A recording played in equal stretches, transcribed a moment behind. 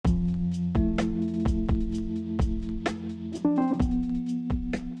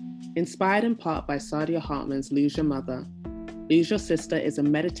Inspired in part by Saidiya Hartman's Lose Your Mother, Lose Your Sister is a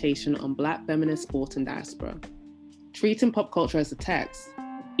meditation on Black feminist thought and diaspora. Treating pop culture as a text,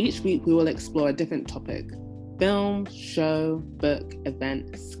 each week we will explore a different topic: film, show, book,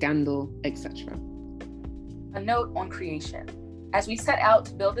 event, scandal, etc. A note on creation. As we set out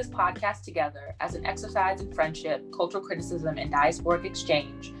to build this podcast together as an exercise in friendship, cultural criticism, and diasporic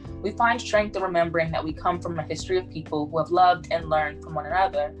exchange, we find strength in remembering that we come from a history of people who have loved and learned from one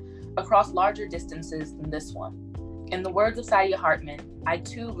another across larger distances than this one. In the words of Saidiya Hartman, I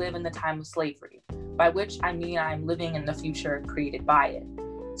too live in the time of slavery, by which I mean I am living in the future created by it.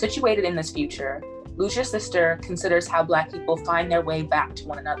 Situated in this future, Lose Your Sister considers how Black people find their way back to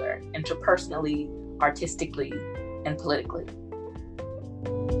one another, interpersonally, artistically, and politically.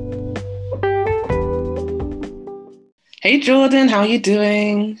 Hey Jordan, how are you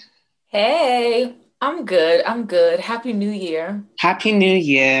doing? Hey, I'm good. Happy New Year. Happy New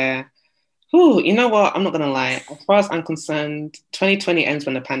Year. Ooh, you know what? I'm not gonna lie. As far as I'm concerned, 2020 ends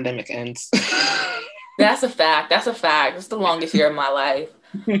when the pandemic ends. That's a fact. It's the longest year of my life.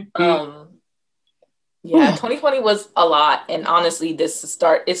 Yeah, 2020 was a lot, and honestly,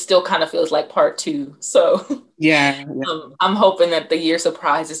 it still kind of feels like part 2. So yeah. I'm hoping that the year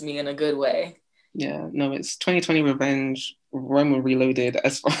surprises me in a good way. Yeah, no, it's 2020 revenge, Roma reloaded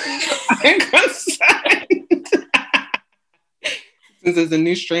as far as I'm concerned. Since there's a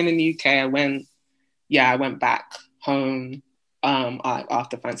new strain in the UK, I went back home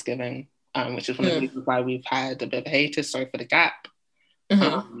after Thanksgiving, which is one of the reasons why we've had a bit of a hiatus. Sorry for the gap.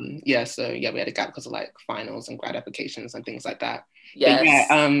 Mm-hmm. We had a gap because of like finals and grad applications and things like that. Yes. But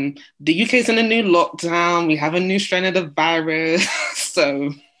yeah, the UK's in a new lockdown. We have a new strain of the virus, so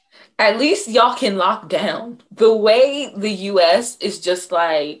at least y'all can lock down. The way the US is just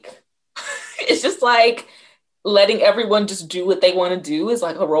like, it's just like letting everyone just do what they want to do is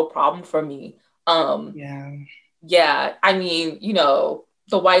like a real problem for me. Yeah. I mean,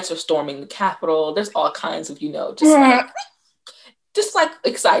 the whites are storming the Capitol. There's all kinds of, just like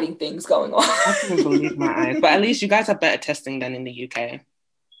exciting things going on. I couldn't believe my eyes. But at least you guys have better testing than in the UK.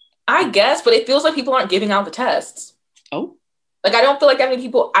 I guess, but it feels like people aren't giving out the tests. Oh. Like, I don't feel like that many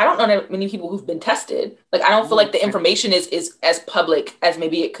people, I don't know that many people who've been tested. Like, I don't feel like the information is as public as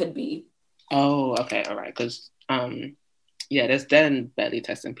maybe it could be. Oh, okay. All right. Because, there's then barely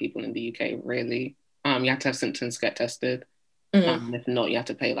testing people in the UK, really. You have to have symptoms to get tested. Mm-hmm. If not, you have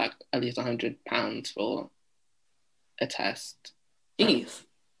to pay like at least £100 for a test. Jeez.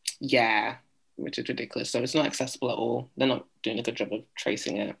 Yeah, which is ridiculous. So it's not accessible at all. They're not doing a good job of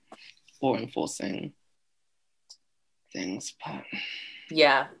tracing it or enforcing things, but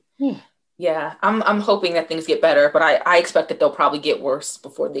yeah. I'm hoping that things get better, but I expect that they'll probably get worse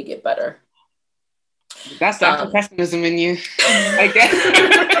before they get better. That's the pessimism in you, I guess.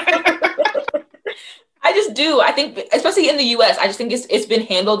 I just do. I think, especially in the US, I just think it's been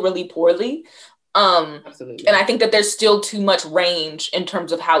handled really poorly. Absolutely. And I think that there's still too much range in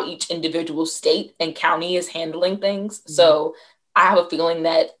terms of how each individual state and county is handling things. Mm-hmm. So I have a feeling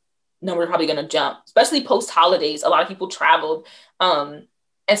that numbers are probably going to jump, especially post holidays. A lot of people traveled. And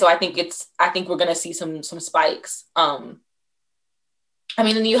so I think we're going to see some spikes. I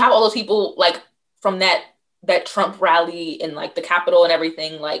mean, and you have all those people like from that Trump rally in like the Capitol and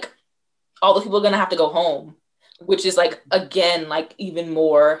everything, like all those people are going to have to go home, which is like, again, like even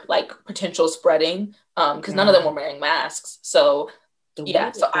more like potential spreading because none of them were wearing masks. So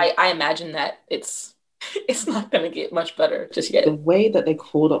I imagine that it's not going to get much better just yet. The way that they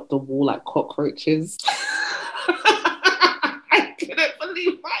crawled up the wall like cockroaches. I couldn't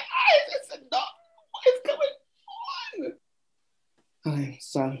believe my eyes. I said, no, what is going on? Okay,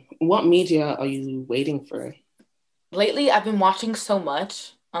 so what media are you waiting for? Lately, I've been watching so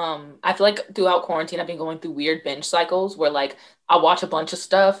much. I feel like throughout quarantine, I've been going through weird binge cycles where like I'll watch a bunch of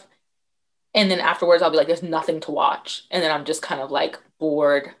stuff and then afterwards I'll be like, there's nothing to watch. And then I'm just kind of like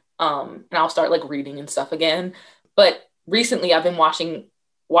bored. And I'll start like reading and stuff again. But recently I've been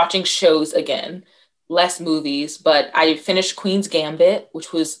watching shows again, less movies, but I finished Queen's Gambit,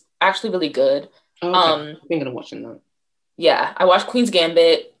 which was actually really good. Oh, okay. I'm thinking of watching that. Yeah, I watched Queen's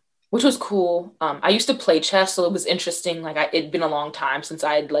Gambit, which was cool. I used to play chess, so it was interesting. Like it'd been a long time since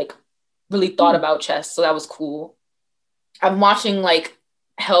I had like really thought about chess, so that was cool. I'm watching like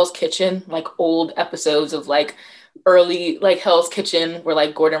Hell's Kitchen, like old episodes of like early like Hell's Kitchen where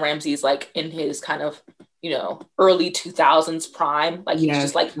like Gordon Ramsay's like in his kind of early 2000s prime, like he's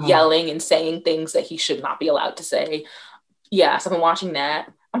just like yelling and saying things that he should not be allowed to say. Yeah, so I've been watching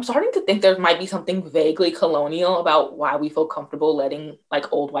that. I'm starting to think there might be something vaguely colonial about why we feel comfortable letting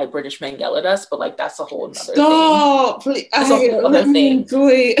like old white British men yell at us, but like that's a whole other thing. Stop, please. It's a whole other thing.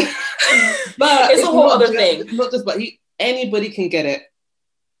 But it's a whole other thing. It's not just, but anybody can get it.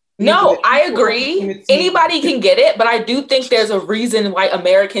 No, I agree. Anybody can get it, but I do think there's a reason why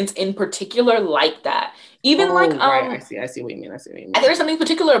Americans in particular like that. Even right. I see what you mean. There's something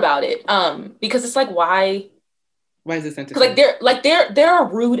particular about it. Because it's like why is this entertaining? There are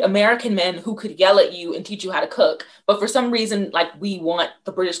rude American men who could yell at you and teach you how to cook, but for some reason, like we want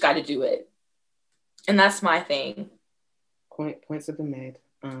the British guy to do it, and that's my thing. Points have been made.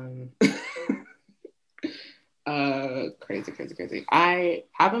 Crazy. I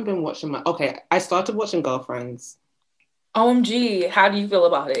haven't been watching I started watching Girlfriends. OMG, how do you feel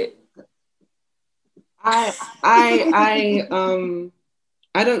about it? I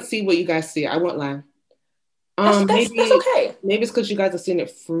don't see what you guys see. I won't lie. That's okay. Maybe it's because you guys have seen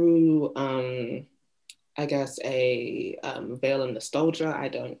it through, I guess, a veil of nostalgia. I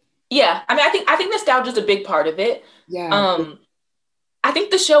don't. Yeah, I mean, I think nostalgia is a big part of it. Yeah. I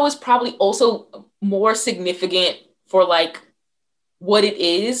think the show is probably also more significant for like what it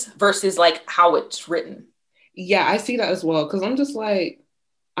is versus like how it's written. Yeah, I see that as well, because I'm just like,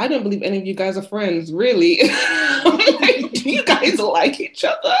 I don't believe any of you guys are friends, really. I'm like, do you guys like each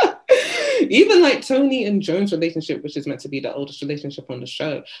other? Even like Tony and Joan's relationship, which is meant to be the oldest relationship on the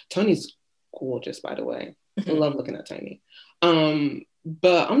show. Tony's gorgeous, by the way. I love looking at Tony.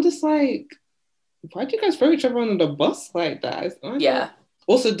 But I'm just like, why do you guys throw each other under the bus like that? Yeah.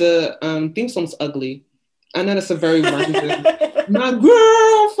 Also, the theme song's ugly. I know that's a very random. My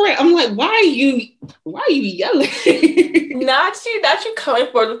girlfriend. I'm like, why are you yelling? Not you coming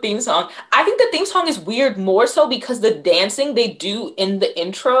for the theme song. I think the theme song is weird more so because the dancing they do in the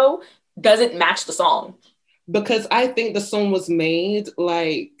intro doesn't match the song. Because I think the song was made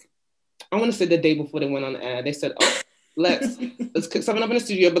like, I want to say the day before they went on air. They said, oh, let's cook something up in the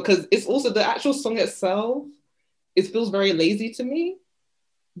studio, because it's also the actual song itself. It feels very lazy to me.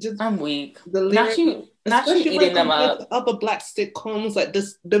 I'm weak. The lyrics, not you eating them up. Other Black sitcoms, like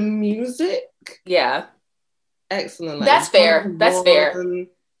this, the music. Yeah. Excellent. Like, that's fair. That's fair.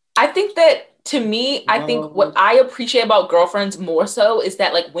 I think that, to me, I think what I appreciate about Girlfriends more so is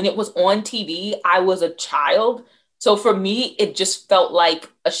that like when it was on TV, I was a child. So for me, it just felt like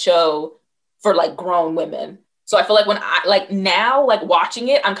a show for like grown women. So I feel like when I like now, like watching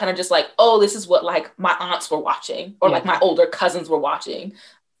it, I'm kind of just like, oh, this is what like my aunts were watching, or like my older cousins were watching.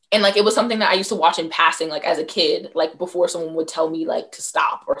 And like, it was something that I used to watch in passing, like as a kid, like before someone would tell me like to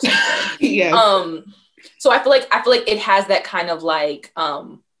stop or something. So I feel like it has that kind of like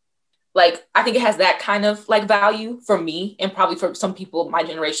I think it has that kind of like value for me, and probably for some people my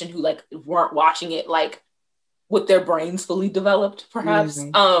generation who like weren't watching it like with their brains fully developed, perhaps.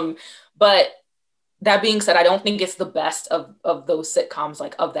 Mm-hmm. But that being said, I don't think it's the best of those sitcoms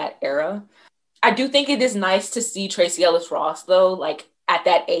like of that era. I do think it is nice to see Tracee Ellis Ross though, like at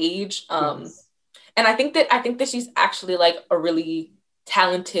that age. Yes. And I think that she's actually like a really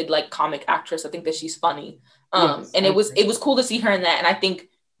talented like comic actress. I think that she's funny. Yes, and it was cool to see her in that. And I think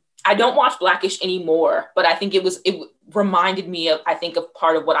I don't watch Blackish anymore, but I think it reminded me of, I think, of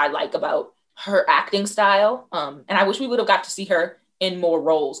part of what I like about her acting style. And I wish we would have got to see her in more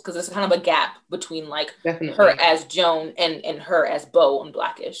roles, because there's kind of a gap between like her as Joan and her as Bo on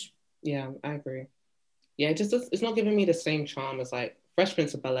Blackish. Yeah, I agree. Yeah, it's not giving me the same charm as like Fresh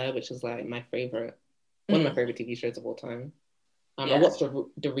Prince of Bel-Air, which is like my favorite, one of my favorite TV shows of all time. I watched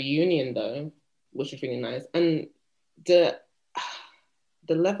the reunion though, which was really nice, and the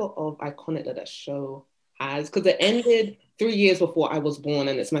level of iconic that show has, because it ended 3 years before I was born,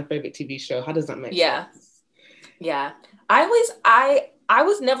 and it's my favorite TV show. How does that make sense? Yeah. I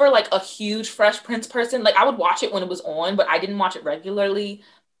was never like a huge Fresh Prince person. Like I would watch it when it was on, but I didn't watch it regularly.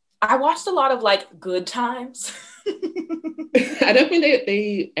 I watched a lot of like Good Times. I don't think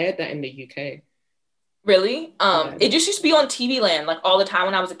they aired that in the UK. Really? It just used to be on TV Land like all the time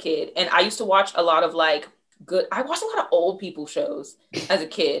when I was a kid. And I used to watch a lot of like I watched a lot of old people shows as a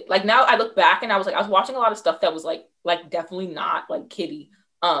kid. Like now I look back and I was watching a lot of stuff that was like definitely not like kiddie.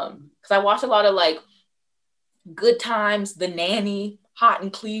 Because I watched a lot of like Good Times, The Nanny, Hot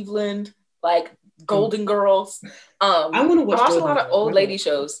in Cleveland, like Golden Girls. I want to watch. I watched a lot of old lady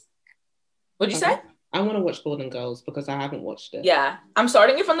shows. What'd you say? I want to watch Golden Girls because I haven't watched it. Yeah, I'm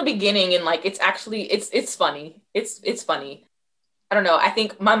starting it from the beginning, and like it's actually it's funny. It's funny. I don't know. I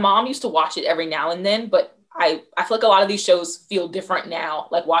think my mom used to watch it every now and then, but I feel like a lot of these shows feel different now,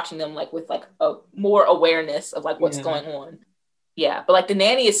 like watching them like with like a more awareness of like what's going on. Yeah, but like The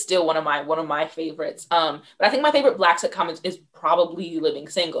Nanny is still one of my favorites. But I think my favorite Black sitcom is probably Living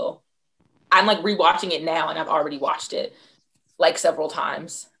Single. I'm like rewatching it now and I've already watched it like several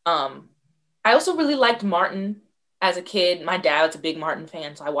times. I also really liked Martin as a kid. My dad was a big Martin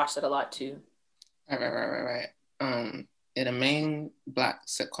fan, so I watched it a lot too. Right. The main Black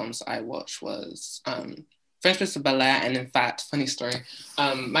sitcoms I watched was Fresh Prince of Bel-Air, and in fact, funny story,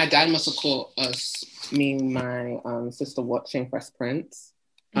 my dad must have caught me and my sister watching Fresh Prince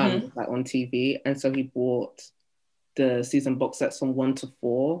like on TV, and so he bought the season box sets from 1 to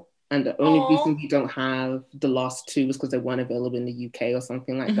 4. And the only reason we don't have the last 2 was because they weren't available in the UK or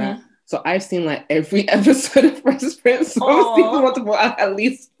something like that. So I've seen like every episode of Fresh Prince from season 1 to 4 at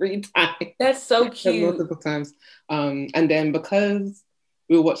least 3 times. That's so cute. Multiple times. And then because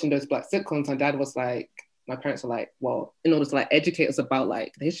we were watching those Black sitcoms, my dad was like, my parents were like, well, in order to like educate us about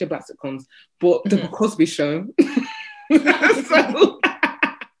like the history of Black sitcoms, bought the Cosby Show. So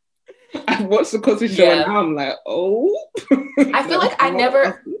I watched the Cosby Show and now I'm like, I feel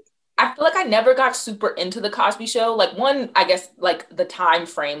like I never got super into the Cosby Show. Like one, I guess like the time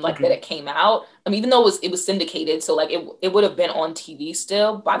frame like that it came out. Even though it was syndicated, so like it would have been on TV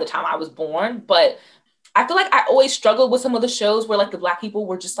still by the time I was born. But I feel like I always struggled with some of the shows where like the Black people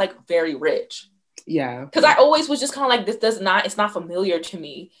were just like very rich. Yeah. Because I always was just kind of like, it's not familiar to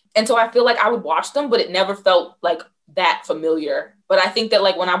me. And so I feel like I would watch them, but it never felt like that familiar. But I think that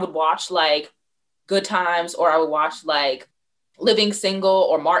like when I would watch like Good Times, or I would watch like Living Single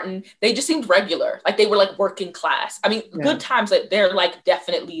or Martin, they just seemed regular. Like they were like working class. Good Times, like they're like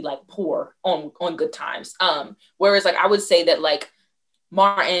definitely like poor on Good Times. Whereas like I would say that like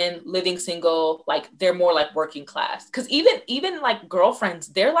Martin, Living Single, like they're more like working class. Because even like Girlfriends,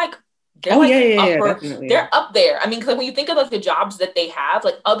 they're like they're up there. Because when you think of like the jobs that they have,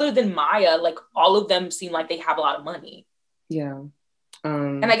 like other than Maya, like all of them seem like they have a lot of money. Yeah.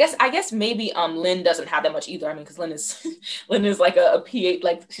 And I guess maybe Lynn doesn't have that much either. Because Lynn is like a PhD,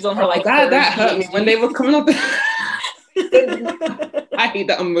 like she's on her like that hurt me when they were coming up. I hate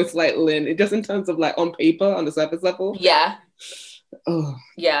that I'm most like Lynn. It just in terms of like on paper, on the surface level. Yeah. Oh.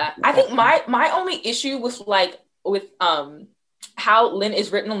 Yeah. I think my only issue with how Lynn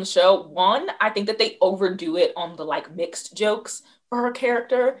is written on the show, one, I think that they overdo it on the like mixed jokes for her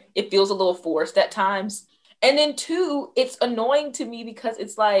character. It feels a little forced at times. And then 2, it's annoying to me because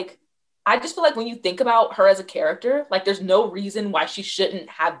it's like, I just feel like when you think about her as a character, like there's no reason why she shouldn't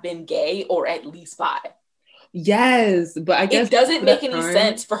have been gay or at least bi. Yes, but I guess it doesn't make any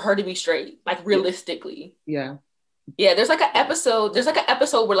sense for her to be straight, like realistically. Yeah. Yeah, there's like an episode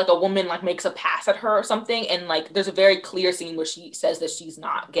where like a woman like makes a pass at her or something, and like there's a very clear scene where she says that she's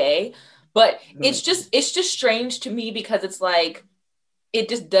not gay. But it's just strange to me because it's like it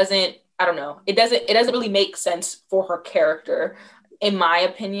just doesn't, I don't know. It doesn't really make sense for her character, in my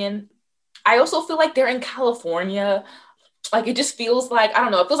opinion. I also feel like they're in California. Like it just feels like, I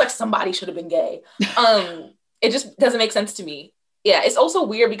don't know, it feels like somebody should have been gay. It just doesn't make sense to me. Yeah, it's also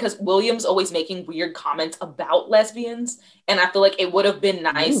weird because William's always making weird comments about lesbians. And I feel like it would have been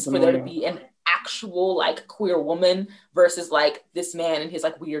nice for there to be an actual like queer woman versus like this man and his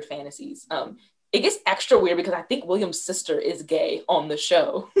like weird fantasies. It gets extra weird because I think William's sister is gay on the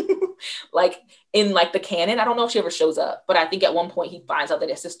show. Like in like the canon, I don't know if she ever shows up, but I think at one point he finds out that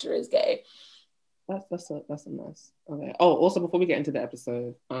his sister is gay. That's a mess. Okay. Oh, also before we get into the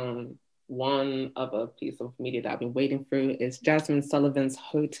episode, one other piece of media that I've been wading through is Jasmine Sullivan's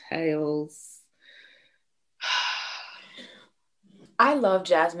Hotels. I love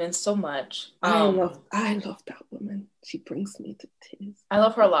Jasmine so much. I love that woman. She brings me to tears. I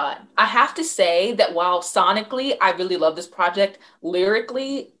love her a lot. I have to say that while sonically I really love this project,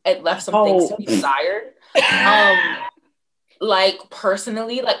 lyrically it left some things to be desired. Like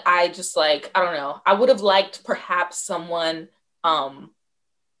personally, like I just like, I don't know. I would have liked perhaps someone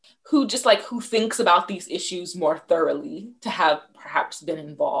who thinks about these issues more thoroughly to have perhaps been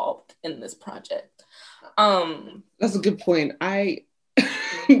involved in this project. That's a good point. I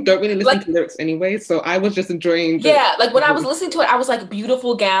don't really listen to lyrics anyway, so I was just enjoying when I was listening to it, I was like,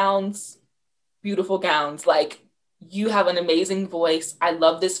 beautiful gowns, like you have an amazing voice, I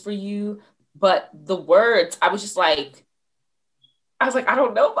love this for you. But the words, I was like, I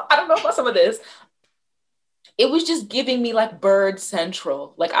don't know about some of this. It was just giving me like Bird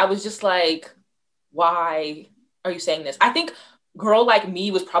Central. Like I was just like, why are you saying this? I think Girl Like Me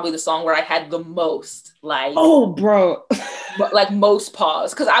was probably the song where I had the most like, like most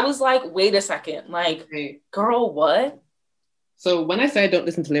pause, because I was like, wait a second, like, girl, what? So when I say I don't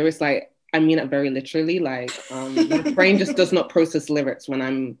listen to lyrics, like I mean it very literally. Like my brain just does not process lyrics when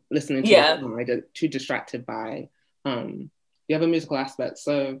I'm listening to it. I get too distracted by the other musical aspects.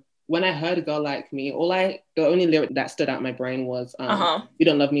 So when I heard A Girl Like Me, the only lyric that stood out in my brain was You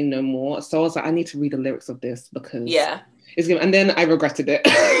Don't Love Me No More. So I was like, I need to read the lyrics of this because it's good. And then I regretted it.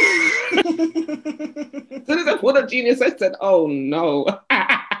 As soon as I thought of Genius, I said, oh no.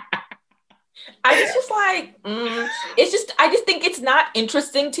 I just like, I just think it's not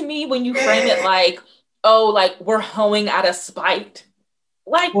interesting to me when you frame it like, oh, like we're hoeing out of spite.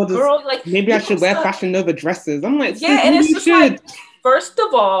 Like, girl, like maybe I should wear Fashion Nova dresses. I'm like, yeah, and it's just like, first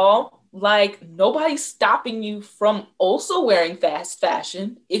of all, like nobody's stopping you from also wearing fast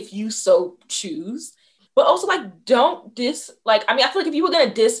fashion if you so choose. But also, like, don't diss, like, I mean, I feel like if you were going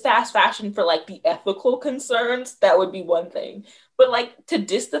to diss fast fashion for, like, the ethical concerns, that would be one thing. But, like, to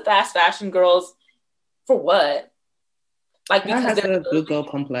diss the fast fashion girls, for what? Like, because they're a good girl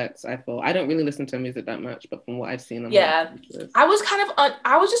complex, I feel. I don't really listen to music that much, but from what I've seen, I was kind of,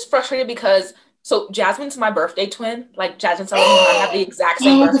 I was just frustrated because, so Jasmine's my birthday twin. Like, Jasmine Sullivan and I have the exact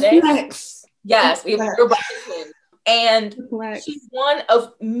same birthday. Yes, we're birthday twins. And she's one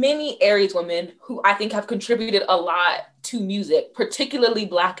of many Aries women who I think have contributed a lot to music, particularly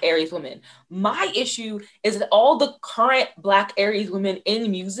Black Aries women. My issue is that all the current Black Aries women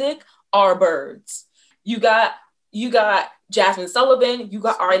in music are birds. You got Jasmine Sullivan, you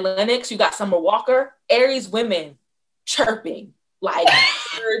got Ari Lennox, you got Summer Walker, Aries women chirping. Like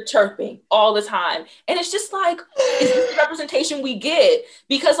chirping all the time. And it's just like, is this the representation we get?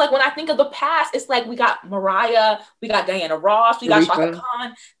 Because like when I think of the past, it's like we got Mariah, we got Diana Ross, we got Chaka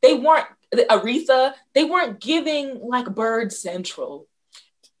Khan. Aretha, they weren't giving like Bird Central.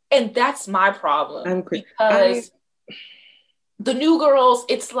 And that's my problem. Because the new girls,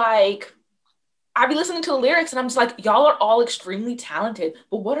 it's like, I be listening to the lyrics and I'm just like, y'all are all extremely talented,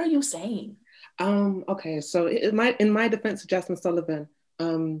 but what are you saying? Okay, so in my defense of Jasmine Sullivan,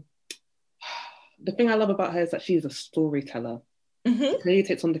 the thing I love about her is that she's a storyteller. She clearly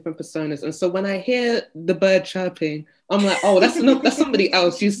takes on different personas, and so when I hear the bird chirping, I'm like, oh, that's somebody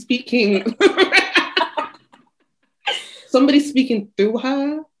else. She's speaking. Somebody's speaking through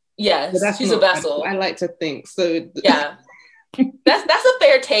her. Yes, she's a vessel. I like to think so. Yeah. That's a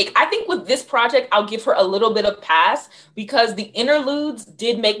fair take. I think with this project, I'll give her a little bit of pass because the interludes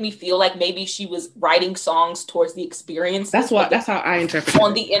did make me feel like maybe she was writing songs towards the experience. That's how I interpret it.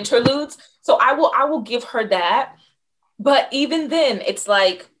 On the interludes. So I will give her that. But even then, it's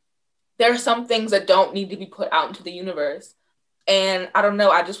like there are some things that don't need to be put out into the universe. And I don't know,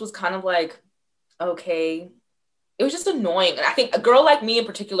 I just was kind of like, okay. It was just annoying. And I think A Girl Like Me in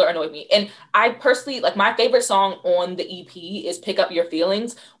particular annoyed me. And I personally, like my favorite song on the EP is Pick Up Your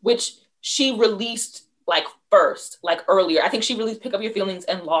Feelings, which she released like first, like earlier. I think she released Pick Up Your Feelings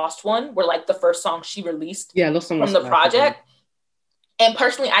and Lost One were like the first songs she released from the project. And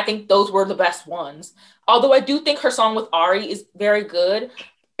personally, I think those were the best ones. Although I do think her song with Ari is very good.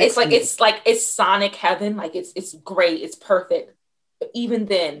 It's Sonic heaven. Like it's great. It's perfect. But even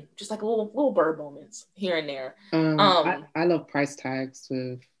then, just like little bird moments here and there. I love Price Tags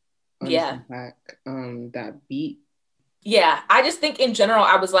with Black, that beat. Yeah, I just think in general,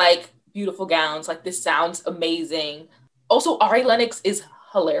 I was like, beautiful gowns, like this sounds amazing. Also, Ari Lennox is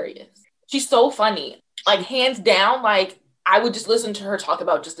hilarious. She's so funny. Like hands down, like I would just listen to her talk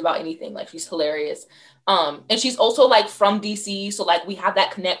about just about anything. Like she's hilarious. And she's also like from DC, so like we have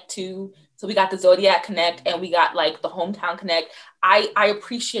that connect too. So we got the Zodiac Connect and we got like the Hometown Connect. I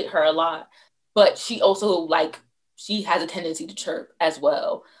appreciate her a lot, but she also like, she has a tendency to chirp as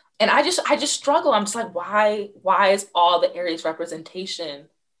well. And I just struggle. I'm just like, why is all the Aries representation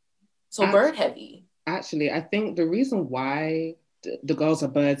so bird heavy? Actually, I think the reason why the girls are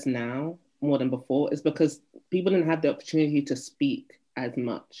birds now more than before is because people didn't have the opportunity to speak as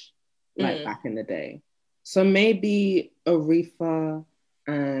much like back in the day. So maybe Aretha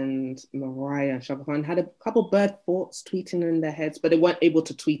and Mariah and Chaka Khan had a couple bird thoughts tweeting in their heads, but they weren't able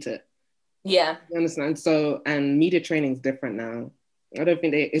to tweet it. Yeah. You understand? So, and media training is different now. I don't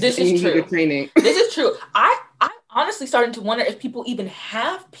think this is true. Media training. This is true. I'm honestly starting to wonder if people even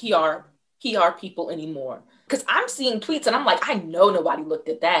have PR people anymore. Because I'm seeing tweets and I'm like, I know nobody looked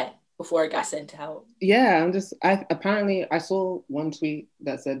at that before it got sent out. Yeah, I saw one tweet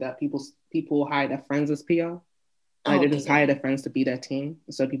that said that people hire their friends as PR. They just hire their friends to be their team,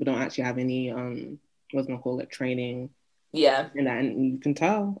 so people don't actually have any training. Yeah, and you can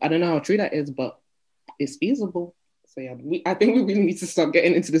tell. I don't know how true that is, but it's feasible. So yeah, I think we really need to start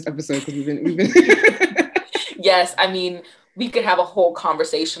getting into this episode because we've been. Yes, I mean we could have a whole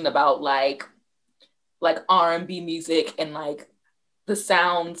conversation about like R&B music and like the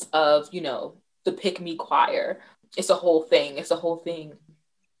sounds of the Pick Me Choir. It's a whole thing.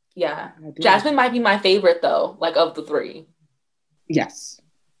 Yeah. Jasmine might be my favorite though, like of the three. Yes.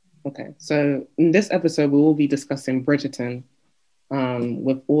 Okay, so in this episode, we will be discussing Bridgerton,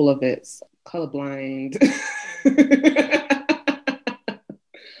 with all of its colorblind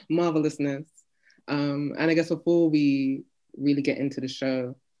marvelousness. And I guess before we really get into the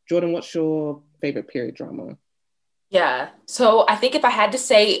show, Jordan, what's your favorite period drama? Yeah. So I think if I had to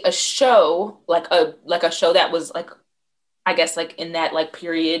say a show, like a show that was like, I guess like in that like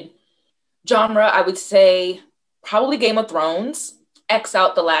period genre, I would say probably Game of Thrones. X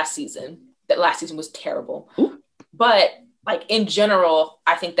out the last season. That last season was terrible. Ooh. But like in general,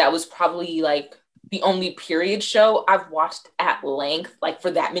 I think that was probably like the only period show I've watched at length, like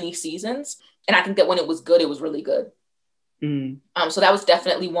for that many seasons. And I think that when it was good, it was really good. Mm. So that was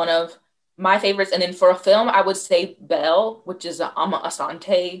definitely one of my favorites. And then for a film, I would say Belle, which is an Ama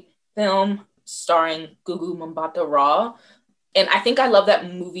Asante film starring Gugu Mbatha-Raw. And I think I love that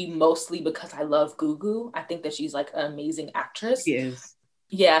movie mostly because I love Gugu. I think that she's like an amazing actress. She is.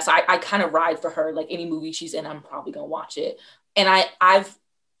 Yeah, so I kind of ride for her. Like any movie she's in, I'm probably gonna watch it. And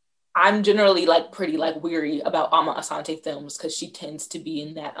I'm generally like pretty like weary about Ama Asante films because she tends to be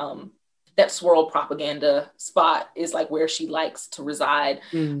in that swirl propaganda spot is like where she likes to reside.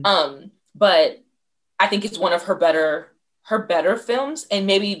 But I think it's one of her better films, and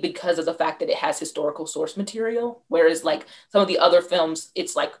maybe because of the fact that it has historical source material, whereas like some of the other films,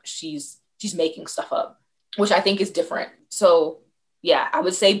 it's like she's making stuff up, which I think is different. So yeah, I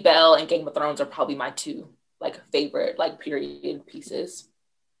would say Belle and Game of Thrones are probably my two like favorite like period pieces.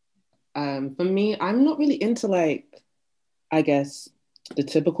 For me, I'm not really into like, I guess, the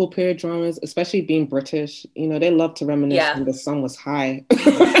typical period dramas, especially being British. You know, they love to reminisce when the sun was high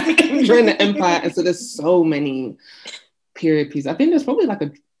during the Empire. And so there's so many period pieces. I think there's probably like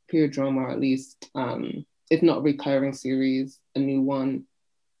a period drama, or at least, if not a recurring series, a new one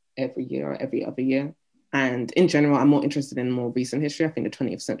every year or every other year. And in general, I'm more interested in more recent history. I think the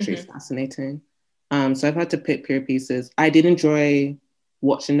 20th century is fascinating. So I've had to pick period pieces. I did enjoy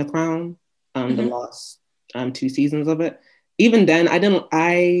watching The Crown, the last two seasons of it. Even then,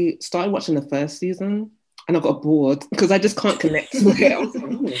 I started watching the first season and I got bored because I just can't connect to it. I was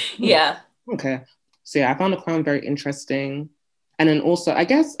like, Yeah. Okay. So yeah, I found The Crown very interesting. And then also, I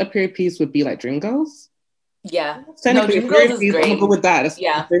guess a period piece would be like Dreamgirls. Yeah. Technically, no, Dreamgirls is great. I'm gonna go with that. That's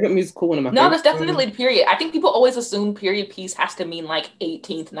my favorite musical, one of my No, favorites. that's definitely the period. I think people always assume period piece has to mean like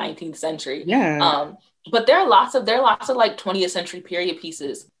 18th, 19th century. Yeah. But there are lots of like 20th century period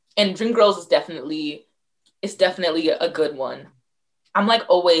pieces, and Dreamgirls is definitely a good one. I'm like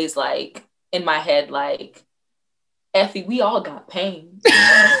always like in my head like, Effie, we all got pain.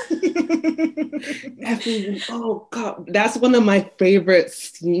 Effie, oh god, that's one of my favorite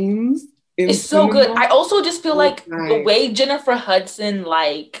scenes. It's so good. I also just feel like the way Jennifer Hudson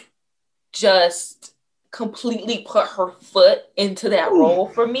like just completely put her foot into that role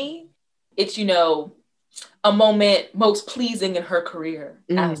for me. It's, you know, a moment most pleasing in her career,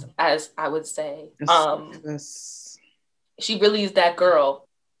 as I would say. Yes. She really is that girl.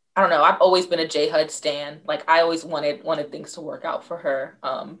 I don't know. I've always been a J Hud stan. Like I always wanted things to work out for her.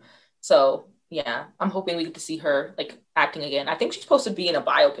 So yeah, I'm hoping we get to see her like acting again. I think she's supposed to be in a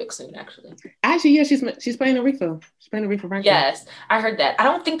biopic soon, actually. Actually, yeah, she's playing Aretha. She's playing Aretha Franklin. Yes, I heard that. I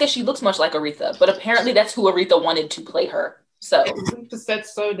don't think that she looks much like Aretha, but apparently that's who Aretha wanted to play her. So Aretha said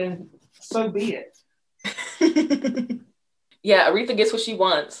so, then so be it. Yeah, Aretha gets what she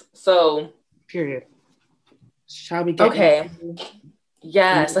wants. So period. Shall we get okay?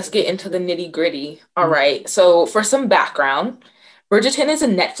 Yes, let's get into the nitty gritty. All right. So for some background, Bridgerton is a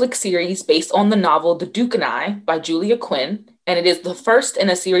Netflix series based on the novel The Duke and I by Julia Quinn, and it is the first in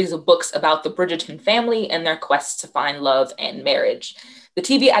a series of books about the Bridgerton family and their quest to find love and marriage. The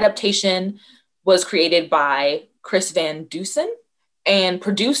TV adaptation was created by Chris Van Dusen and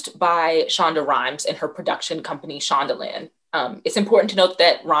produced by Shonda Rhimes and her production company, Shondaland. It's important to note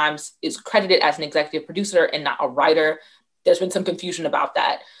that Rhimes is credited as an executive producer and not a writer. There's been some confusion about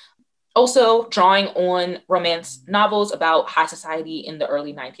that. Also, drawing on romance novels about high society in the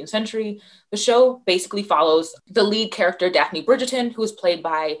early 19th century, the show basically follows the lead character, Daphne Bridgerton, who is played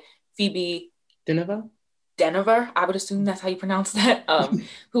by Phoebe Dynevor, I would assume that's how you pronounce that,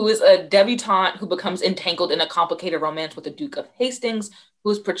 who is a debutante who becomes entangled in a complicated romance with the Duke of Hastings, who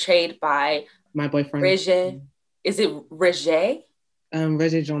is portrayed by my boyfriend. Regé. Is it Regé?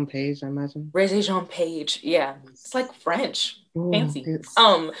 Regé-Jean Page, I imagine. Regé-Jean Page, yeah. It's like French. Fancy.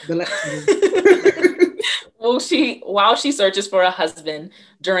 While she searches for a husband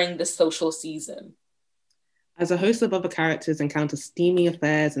during the social season. As a host of other characters encounter steamy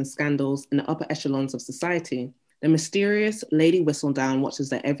affairs and scandals in the upper echelons of society, the mysterious Lady Whistledown watches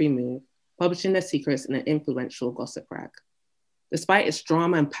their every move, publishing their secrets in an influential gossip rag. Despite its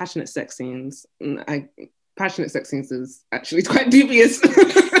drama and passionate sex scenes, passionate sex scenes is actually quite dubious.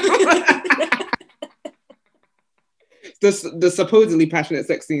 The supposedly passionate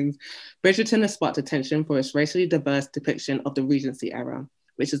sex scenes, Bridgerton has sparked attention for its racially diverse depiction of the Regency era,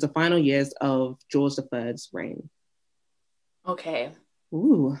 which is the final years of George III's reign. Okay.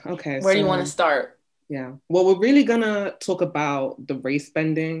 Ooh, okay. Where do you want to start? Yeah. Well, we're really gonna talk about the race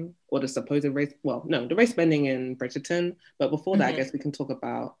bending or the supposed race. Well, no, the race bending in Bridgerton. But before that, I guess we can talk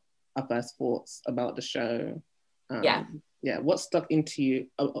about our first thoughts about the show. Yeah. What stuck into you?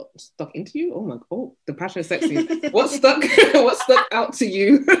 Stuck into you? Oh my God! Oh, the passionate sex scene. What stuck? What stuck out to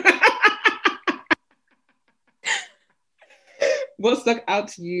you? What stuck out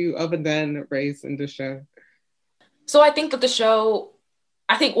to you other than race in the show? So I think that the show,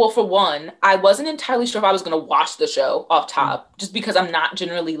 well, for one, I wasn't entirely sure if I was going to watch the show off top, just because I'm not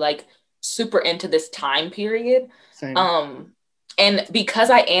generally like super into this time period. Same. And because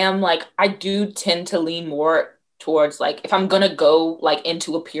I am like, I do tend to lean more towards like, if I'm going to go like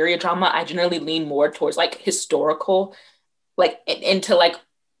into a period drama, I generally lean more towards like historical, like into like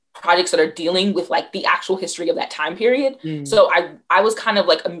projects that are dealing with like the actual history of that time period. So I was kind of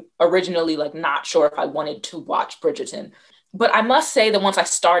like originally like not sure if I wanted to watch Bridgerton. But I must say that once I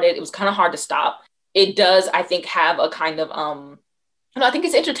started, it was kind of hard to stop. It does, I think, have a kind of I think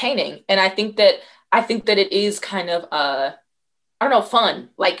it's entertaining. And I think that it is kind of I don't know, fun.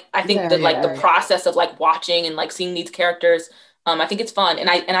 Like I think the process of like watching and like seeing these characters, I think it's fun. And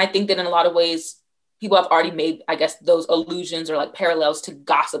I think that in a lot of ways people have already made, I guess, those allusions or like parallels to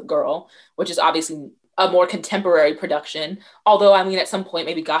Gossip Girl, which is obviously a more contemporary production. Although, I mean, at some point,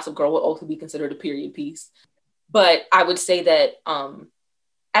 maybe Gossip Girl will also be considered a period piece. But I would say that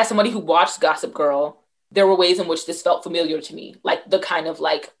as somebody who watched Gossip Girl, there were ways in which this felt familiar to me, like the kind of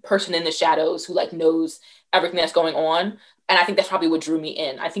like person in the shadows who like knows everything that's going on. And I think that's probably what drew me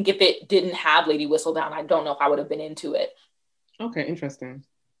in. I think if it didn't have Lady Whistledown, I don't know if I would have been into it. Okay, interesting.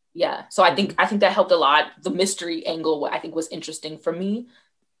 Yeah, so I think that helped a lot. The mystery angle, I think, was interesting for me.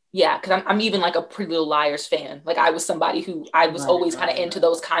 Yeah, because I'm even like a Pretty Little Liars fan. Like I was somebody who I was always kind of into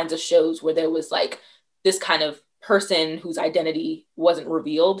those kinds of shows where there was like this kind of person whose identity wasn't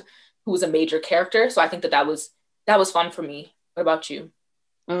revealed, who was a major character. So I think that was fun for me. What about you?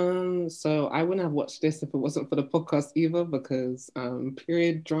 So I wouldn't have watched this if it wasn't for the podcast either, because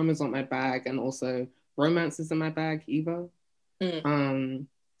period dramas aren't my bag, and also romance isn't my bag either.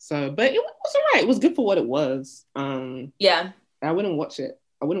 So, but it was all right. It was good for what it was. Yeah. I wouldn't watch it.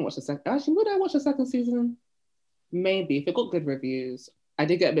 I wouldn't watch the second. Actually, would I watch the second season? Maybe, if it got good reviews. I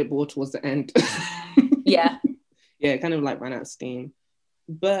did get a bit bored towards the end. Yeah. Yeah, it kind of like ran out of steam.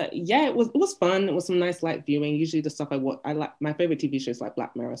 But yeah, it was fun. It was some nice light viewing. Usually the stuff I watch, I like my favorite TV show is like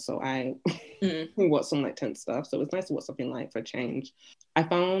Black Mirror, so I watch some like tense stuff. So it was nice to watch something light for a change. I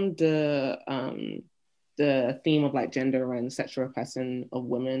found the theme of like gender and sexual repression of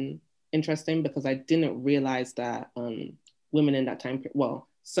women interesting, because I didn't realize that women in that time, well,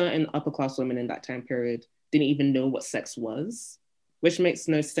 certain upper class women in that time period didn't even know what sex was, which makes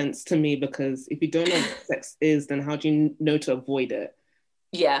no sense to me, because if you don't know what sex is, then how do you know to avoid it?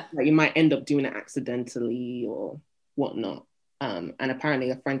 Yeah. Like you might end up doing it accidentally or whatnot. And apparently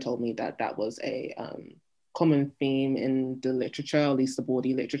a friend told me that was a common theme in the literature, at least the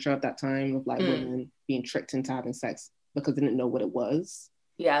bawdy literature of that time, of like women being tricked into having sex because they didn't know what it was.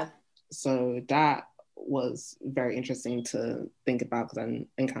 Yeah. So that was very interesting to think about, because I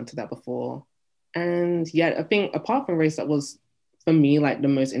encountered that before. And yeah, I think apart from race, that was for me like the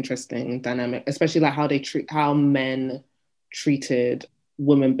most interesting dynamic, especially like how men treated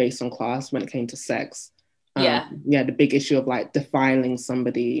women based on class when it came to sex. The big issue of like defiling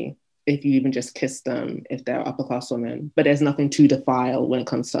somebody if you even just kiss them if they're upper class women, but there's nothing to defile when it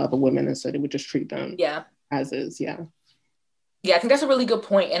comes to other women, and so they would just treat them as is. I think that's a really good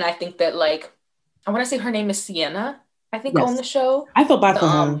point. And I think that like I want to say her name is Sienna, I think, on the show. I felt bad for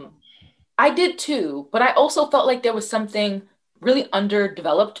her. I did too, but I also felt like there was something really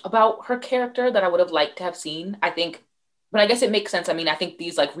underdeveloped about her character that I would have liked to have seen, I think. But I guess it makes sense. I mean, I think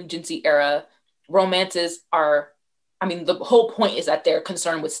these like Regency era romances are, I mean, the whole point is that they're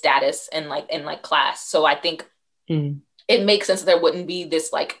concerned with status and like class. So I think it makes sense that there wouldn't be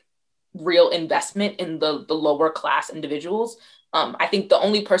this like real investment in the lower class individuals. I think the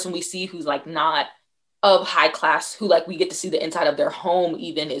only person we see who's like not of high class, who like we get to see the inside of their home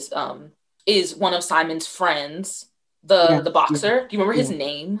even, is one of Simon's friends, the boxer. Do you remember his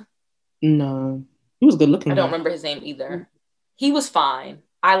name? No. He was good looking. I don't remember his name either. He was fine.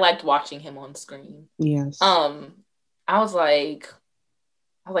 I liked watching him on screen. Yes. I was like,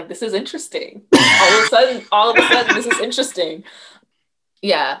 was like, this is interesting. All of a sudden, this is interesting.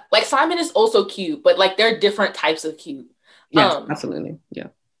 Yeah, like Simon is also cute, but like there are different types of cute. Yeah, absolutely. Yeah.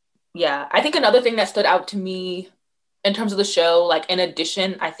 Yeah, I think another thing that stood out to me in terms of the show, like in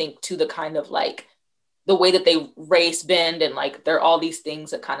addition, I think to the kind of like the way that they race bend and like there are all these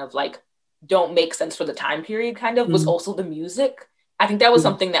things that kind of like don't make sense for the time period kind of was also the music. I think that was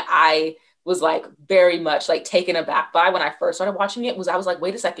something that I was like very much like taken aback by when I first started watching it. I was like,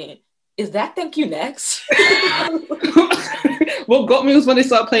 wait a second, is that Thank You Next? What got me was when they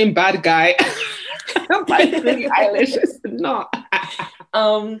started playing Bad Guy. By Billie Eilish. It's not.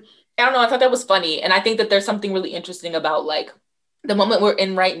 I don't know, I thought that was funny. And I think that there's something really interesting about like the moment we're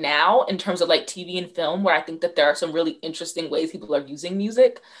in right now in terms of like TV and film, where I think that there are some really interesting ways people are using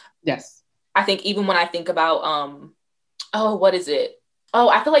music. Yes. I think even when I think about what is it? Oh,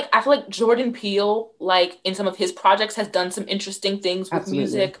 I feel like Jordan Peele, like in some of his projects, has done some interesting things with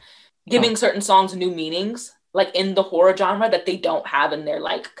music, giving certain songs new meanings, like in the horror genre that they don't have in their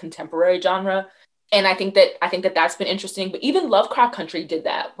like contemporary genre. And I think that that's been interesting. But even Lovecraft Country did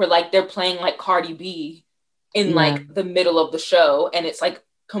that, where like they're playing like Cardi B in like the middle of the show, and it's like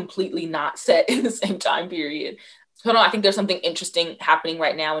completely not set in the same time period. So I think there's something interesting happening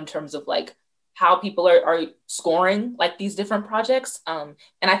right now in terms of like how people are scoring like these different projects. And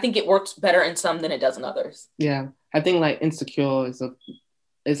I think it works better in some than it does in others. Yeah, I think like Insecure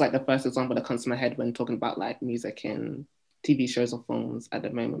is like the first example that comes to my head when talking about like music in TV shows or films at the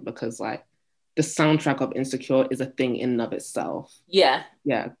moment, because like the soundtrack of Insecure is a thing in and of itself. Yeah.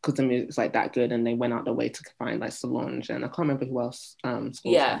 Yeah, because the music's like that good, and they went out their way to find like Solange, and I can't remember who else scores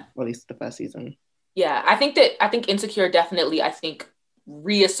that, or at least the first season. Yeah, I think Insecure definitely, I think,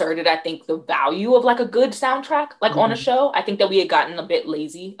 reasserted, I think, the value of like a good soundtrack, like on a show. I think that we had gotten a bit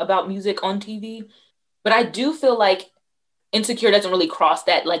lazy about music on TV, but I do feel like Insecure doesn't really cross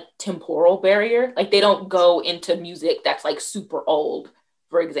that like temporal barrier. Like they don't go into music that's like super old,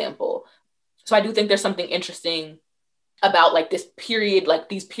 for example. So I do think there's something interesting about like this period, like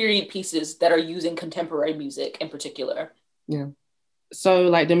these period pieces that are using contemporary music in particular. Yeah. So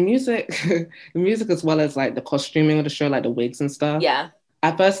like the music as well as like the costuming of the show, like the wigs and stuff. Yeah.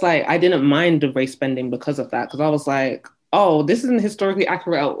 At first, like I didn't mind the race bending because of that, because I was like, oh, this isn't historically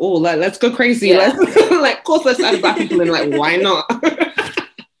accurate at all. Like, let's go crazy. Yeah. Let's like, of course, let's add Black people in. Like, why not?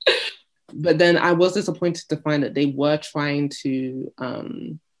 But then I was disappointed to find that they were trying to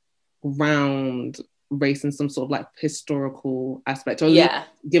ground race in some sort of like historical aspect, or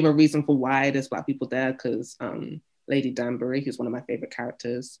give a reason for why there's Black people there, because Lady Danbury, who's one of my favorite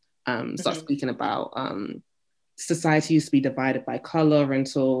characters, starts speaking about society used to be divided by color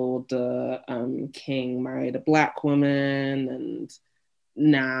until the king married a Black woman, and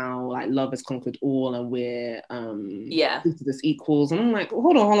now like love has conquered all, and we're this equals. And I'm like,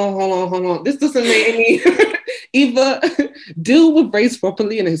 hold on. This doesn't make any either deal with race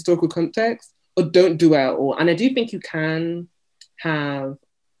properly in a historical context, or don't do it at all. And I do think you can have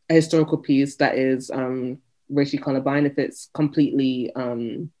a historical piece that is racially colorblind if it's completely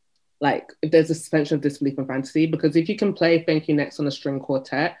like if there's a suspension of disbelief and fantasy, because if you can play Thank You Next on a string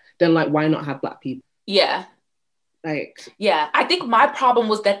quartet, then like why not have Black people? Yeah. Like, yeah, I think my problem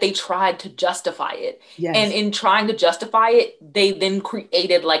was that they tried to justify it. Yes. And in trying to justify it, they then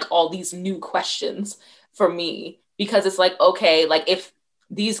created like all these new questions for me, because it's like, okay, like if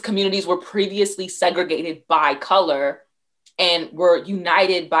these communities were previously segregated by color and were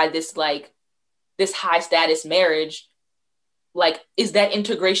united by this like this high status marriage, like is that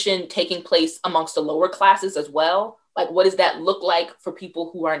integration taking place amongst the lower classes as well? Like what does that look like for people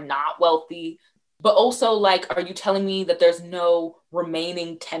who are not wealthy? But also, like, are you telling me that there's no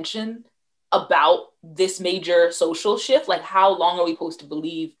remaining tension about this major social shift? Like, how long are we supposed to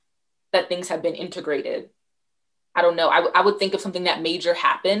believe that things have been integrated? I don't know. I would think if something that major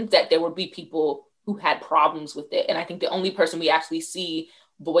happened, that there would be people who had problems with it. And I think the only person we actually see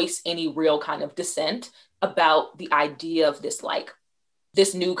voice any real kind of dissent about the idea of this, like,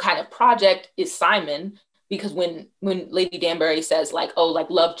 this new kind of project is Simon. Because when Lady Danbury says like, oh, like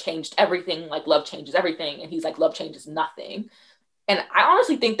love changed everything, like love changes everything. And he's like, love changes nothing. And I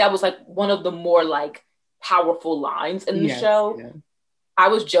honestly think that was like one of the more like powerful lines in the show. Yeah. I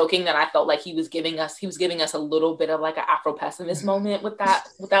was joking that I felt like he was giving us a little bit of like an Afro-pessimist moment with that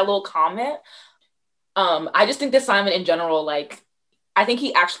little comment. I just think that Simon in general, like, I think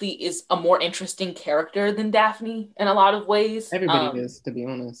he actually is a more interesting character than Daphne in a lot of ways. Everybody is, to be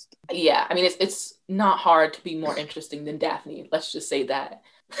honest. Yeah, I mean, it's not hard to be more interesting than Daphne. Let's just say that.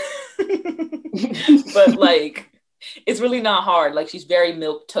 But like, it's really not hard. Like, she's very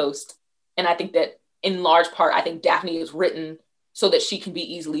milquetoast. And I think that in large part, I think Daphne is written so that she can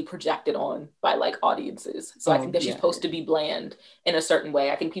be easily projected on by like audiences. So I think that she's supposed to be bland in a certain way.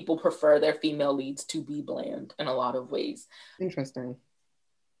 I think people prefer their female leads to be bland in a lot of ways. Interesting.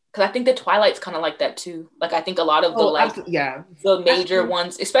 Because I think that Twilight's kind of like that too. Like I think a lot of the major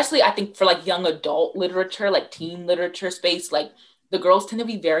ones, especially I think for like young adult literature, like teen literature space, like the girls tend to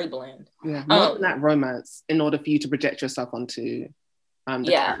be very bland. Yeah, more than that romance in order for you to project yourself onto the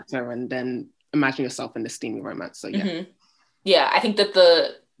character and then imagine yourself in the steamy romance. So yeah. Mm-hmm. Yeah, I think that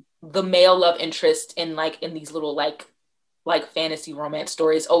the male love interest in these little like fantasy romance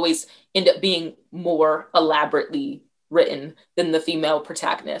stories always end up being more elaborately written than the female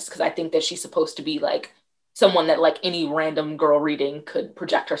protagonist, because I think that she's supposed to be like someone that like any random girl reading could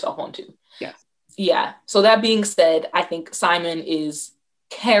project herself onto. Yes. Yeah. So that being said, I think Simon is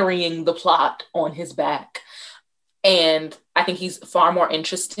carrying the plot on his back, and I think he's far more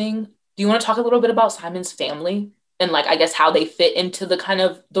interesting. Do you want to talk a little bit about Simon's family and like I guess how they fit into the kind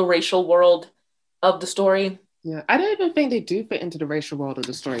of the racial world of the story? Yeah, I don't even think they do fit into the racial world of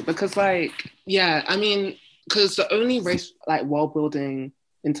the story, because like, yeah, I mean, because the only race like world building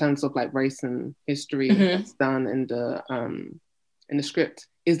in terms of like race and history that's done in the script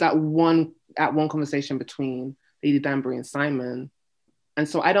is that one conversation between Lady Danbury and Simon. And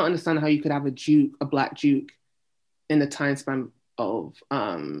so I don't understand how you could have a black duke in the time span of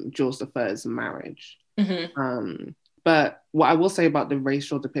Jules III's marriage. But what I will say about the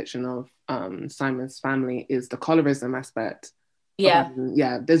racial depiction of Simon's family is the colorism aspect.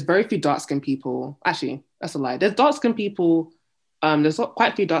 Yeah, there's very few dark-skinned people. Actually, that's a lie. There's dark-skinned people. There's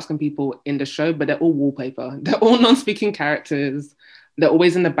quite a few dark-skinned people in the show, but they're all wallpaper. They're all non-speaking characters. They're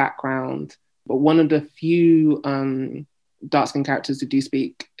always in the background. But one of the few dark-skinned characters who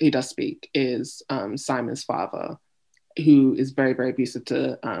does speak is Simon's father, who is very, very abusive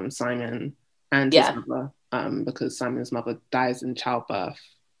to Simon and his mother, because Simon's mother dies in childbirth,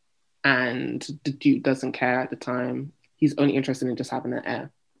 and the Duke doesn't care at the time. He's only interested in just having an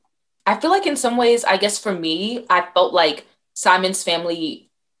heir. I feel like in some ways, I guess for me, I felt like Simon's family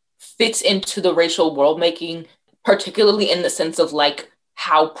fits into the racial world making, particularly in the sense of like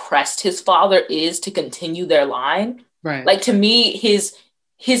how pressed his father is to continue their line. Right. Like to me, his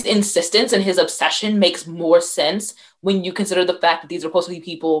insistence and his obsession makes more sense when you consider the fact that these are supposed to be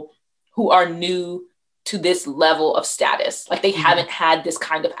people who are new to this level of status. Like they haven't had this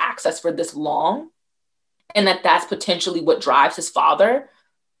kind of access for this long. And that's potentially what drives his father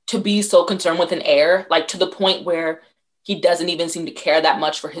to be so concerned with an heir, like to the point where he doesn't even seem to care that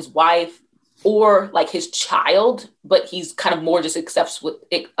much for his wife or like his child, but he's kind of more just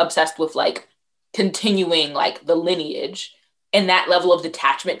obsessed with like continuing like the lineage. And that level of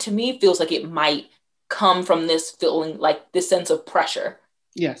detachment to me feels like it might come from this feeling, like this sense of pressure.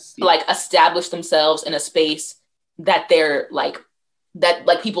 Yes. Like establish themselves in a space that they're like, that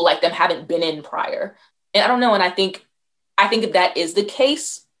like people like them haven't been in prior. And I don't know. And I think if that is the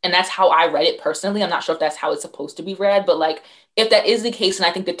case, and that's how I read it personally, I'm not sure if that's how it's supposed to be read, but like, if that is the case, and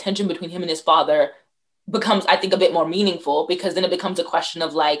I think the tension between him and his father becomes, I think, a bit more meaningful, because then it becomes a question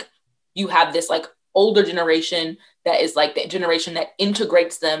of like, you have this like older generation that is like the generation that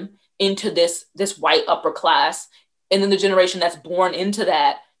integrates them into this white upper class. And then the generation that's born into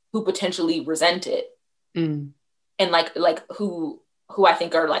that who potentially resent it. And like who I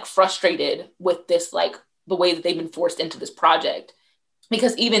think are like frustrated with this, like the way that they've been forced into this project.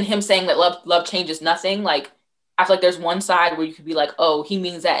 Because even him saying that love changes nothing, like I feel like there's one side where you could be like, oh, he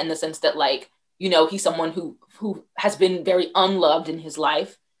means that in the sense that like, you know, he's someone who has been very unloved in his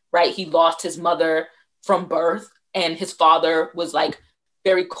life, right? He lost his mother from birth, and his father was like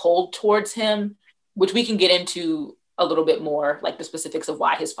very cold towards him, which we can get into a little bit more, like the specifics of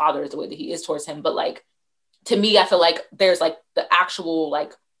why his father is the way that he is towards him. But like, to me, I feel like there's like the actual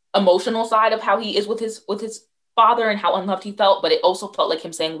like emotional side of how he is with his father and how unloved he felt, but it also felt like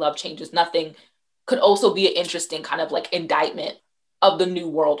him saying love changes nothing could also be an interesting kind of like indictment of the new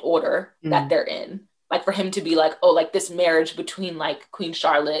world order that they're in. Like for him to be like, oh, like this marriage between like Queen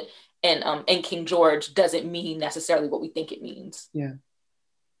Charlotte and King George doesn't mean necessarily what we think it means. Yeah.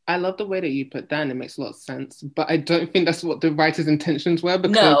 I love the way that you put that, and it makes a lot of sense. But I don't think that's what the writer's intentions were,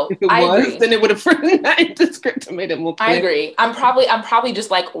 because if it was, then it would have written that into the script and made it more clear. I agree. I'm probably just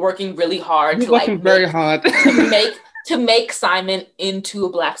like working really hard hard to make Simon into a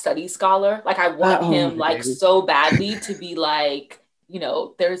Black Studies scholar. Like I want him like so badly to be like, you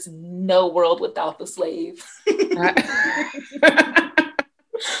know, there's no world without the slave.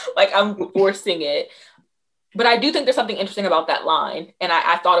 Like I'm forcing it. But I do think there's something interesting about that line. And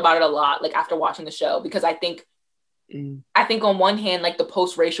I thought about it a lot, like after watching the show, because I think on one hand, like the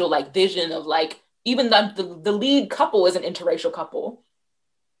post-racial like vision of like even the lead couple is an interracial couple.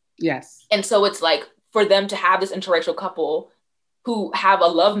 Yes. And so it's like for them to have this interracial couple who have a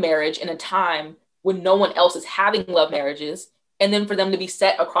love marriage in a time when no one else is having love marriages, and then for them to be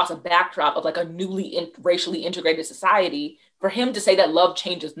set across a backdrop of like a newly racially integrated society, for him to say that love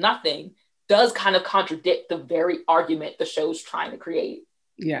changes nothing does kind of contradict the very argument the show's trying to create.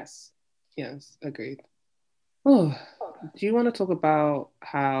 Yes. Yes, agreed. Oh, do you want to talk about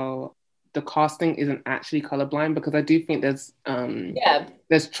how the casting isn't actually colorblind? Because I do think there's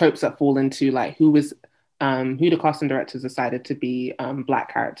tropes that fall into like who the casting directors decided to be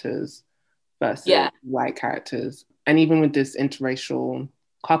Black characters versus white characters. And even with this interracial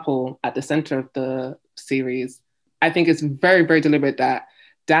couple at the center of the series, I think it's very, very deliberate that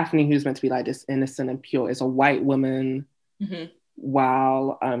Daphne, who's meant to be like this innocent and pure, is a white woman,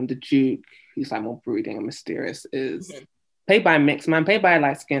 while the Duke, who's like more brooding and mysterious, is played by a mixed man, played by a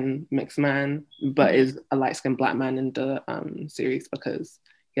light-skinned mixed man, but is a light-skinned Black man in the series because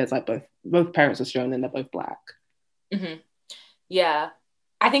he has like both parents are shown and they're both Black. Yeah.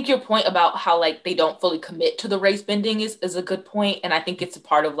 I think your point about how like they don't fully commit to the race bending is a good point. And I think it's a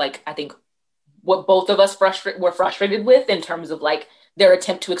part of like, I think what both of us were frustrated with in terms of like their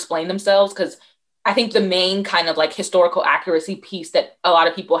attempt to explain themselves. Because I think the main kind of like historical accuracy piece that a lot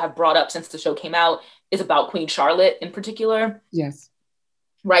of people have brought up since the show came out is about Queen Charlotte in particular. Yes.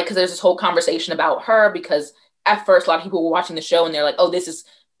 Right. Because there's this whole conversation about her because at first a lot of people were watching the show and they're like, oh, this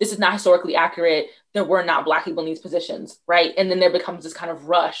is not historically accurate. There were not Black people in these positions. Right. And then there becomes this kind of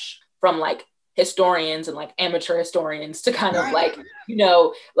rush from like historians and like amateur historians to kind of like, you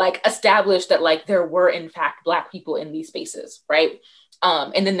know, like establish that like there were in fact Black people in these spaces. Right.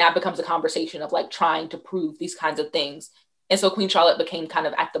 And then that becomes a conversation of like trying to prove these kinds of things. And so Queen Charlotte became kind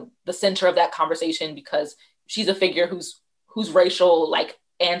of at the center of that conversation because she's a figure whose racial like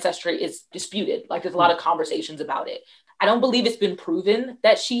ancestry is disputed. Like there's a lot of conversations about it. I don't believe it's been proven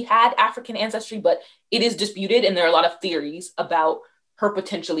that she had African ancestry, but it is disputed. And there are a lot of theories about her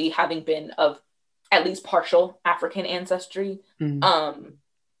potentially having been of at least partial African ancestry.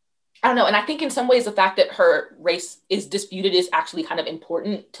 I don't know. And I think in some ways, the fact that her race is disputed is actually kind of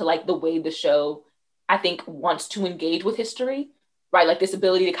important to like the way the show, I think, wants to engage with history, right? Like this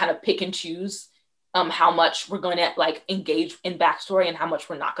ability to kind of pick and choose how much we're going to like engage in backstory and how much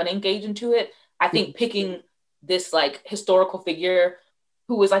we're not going to engage into it. I think picking this like historical figure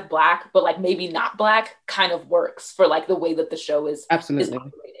who was like Black, but like maybe not Black kind of works for like the way that the show is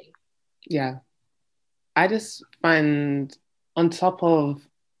operating. Yeah. I just find on top of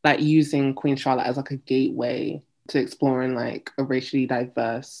like using Queen Charlotte as like a gateway to exploring like a racially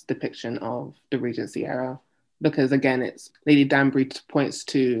diverse depiction of the Regency era, because again, it's Lady Danbury points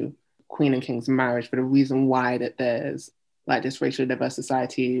to Queen and King's marriage, but a reason why that there's like this racially diverse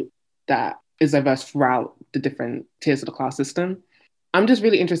society that is diverse throughout the different tiers of the class system. I'm just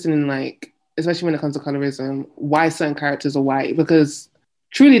really interested in like, especially when it comes to colorism, why certain characters are white, because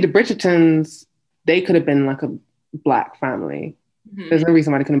truly the Bridgertons, they could have been like a Black family. There's no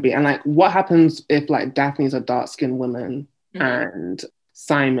reason why they couldn't be. And like, what happens if like Daphne's a dark-skinned woman and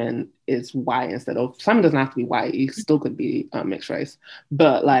Simon is white instead of, Simon doesn't have to be white, he still could be mixed race.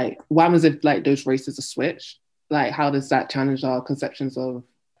 But like, what happens if like those races are switched? Like, how does that challenge our conceptions of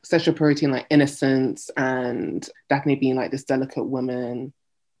sexual purity and like innocence and Daphne being like this delicate woman?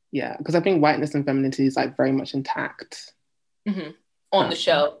 Yeah, because I think whiteness and femininity is like very much intact. On the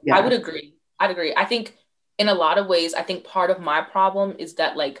show. Yeah. I'd agree. I think in a lot of ways, I think part of my problem is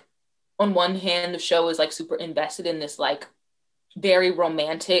that like, on one hand, the show is like super invested in this like very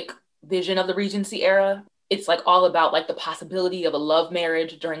romantic vision of the Regency era. It's like all about like the possibility of a love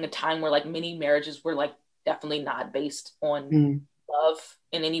marriage during a time where like many marriages were like definitely not based on love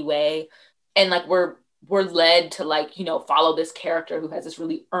in any way. And like we're led to like, you know, follow this character who has this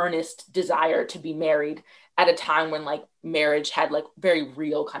really earnest desire to be married at a time when like marriage had like very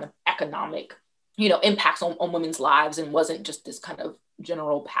real kind of economic, you know, impacts on women's lives and wasn't just this kind of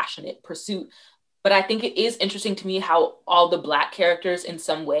general passionate pursuit. But I think it is interesting to me how all the Black characters in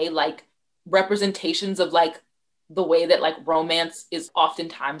some way like representations of like the way that like romance is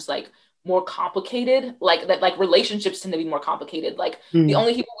oftentimes like more complicated, like that like relationships tend to be more complicated. Like the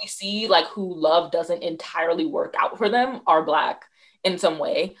only people we see like who love doesn't entirely work out for them are Black in some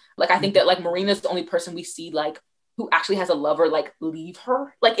way. Like I think that like Marina's the only person we see like who actually has a lover like leave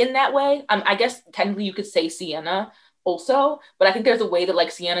her like in that way. I guess technically you could say Sienna also, but I think there's a way that like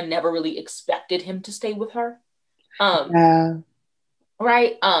Sienna never really expected him to stay with her.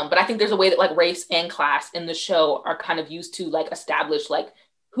 Right. But I think there's a way that like race and class in the show are kind of used to like establish like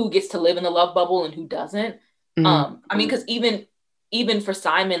who gets to live in the love bubble and who doesn't. I mean, because even even for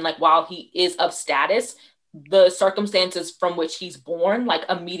Simon, like while he is of status, the circumstances from which he's born like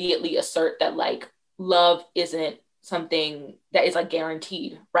immediately assert that like love isn't something that is like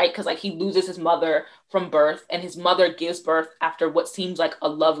guaranteed, right? Because like he loses his mother from birth, and his mother gives birth after what seems like a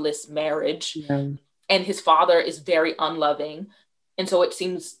loveless marriage. Yeah. And his father is very unloving. And so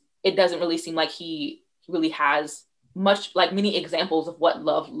it doesn't really seem like he really has much, like many examples of what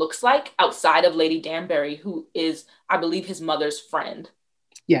love looks like outside of Lady Danbury, who is, I believe, his mother's friend.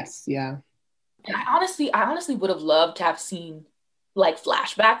 Yes, yeah. And I honestly would have loved to have seen like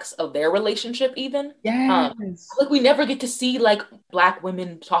flashbacks of their relationship even. Yes. Like we never get to see like Black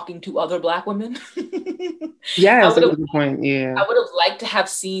women talking to other Black women. Yeah, that's a good point. Yeah. I would have liked to have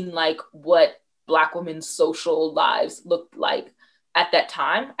seen like what Black women's social lives looked like at that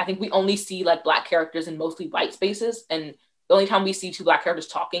time. I think we only see like Black characters in mostly white spaces, and the only time we see two Black characters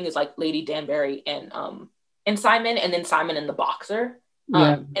talking is like Lady Danbury and Simon, and then Simon and the boxer.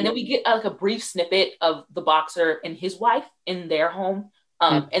 And then we get like a brief snippet of the boxer and his wife in their home.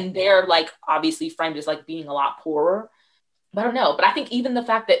 And they're like obviously framed as like being a lot poorer. But I don't know. But I think even the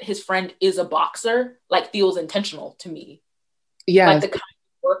fact that his friend is a boxer like feels intentional to me. Yeah. Like the kind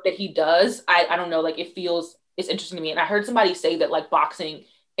of work that he does, I don't know, like it's interesting to me. And I heard somebody say that like boxing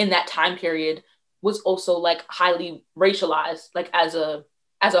in that time period was also like highly racialized, like as a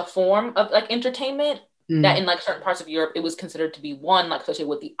form of like entertainment. That in like certain parts of Europe, it was considered to be one, like associated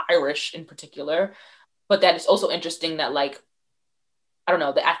with the Irish in particular. But that it's also interesting that like, I don't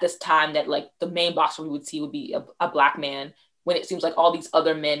know, that at this time that like the main boxer we would see would be a Black man, when it seems like all these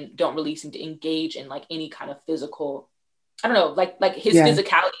other men don't really seem to engage in like any kind of physical, I don't know, like his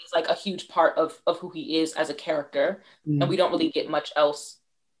physicality is like a huge part of who he is as a character. And we don't really get much else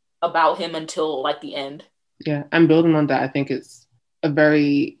about him until like the end. Yeah, and building on that, I think it's a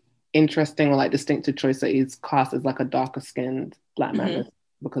very interesting or like distinctive choice that he's cast as like a darker skinned Black man,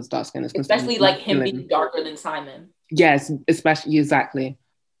 because dark skin is especially like him being darker than Simon. Yes, especially, exactly.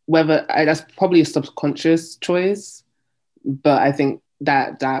 Whether that's probably a subconscious choice, but I think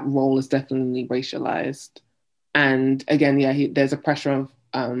that role is definitely racialized. And again, there's a pressure of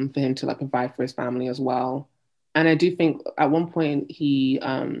for him to like provide for his family as well. And I do think at one point he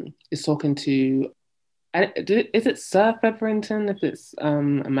is talking to, is it Sir Featherington? If it's a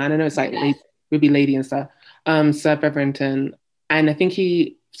man, I know it's like would be lady and stuff. Sir Featherington, and I think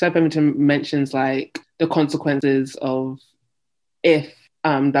Sir Featherington mentions like the consequences of if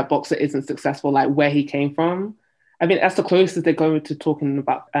that boxer isn't successful, like where he came from. I mean, that's the closest they go to talking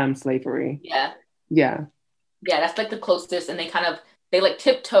about slavery. Yeah. That's like the closest, and they like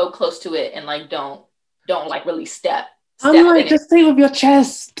tiptoe close to it and like don't like really step. I'm like, just stay with your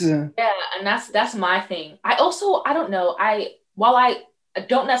chest. Yeah, and that's my thing. I don't know. While I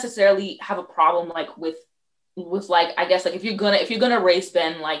don't necessarily have a problem like with like, I guess like if you're gonna race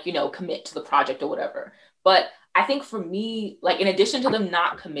Ben, like, you know, commit to the project or whatever. But I think for me, like in addition to them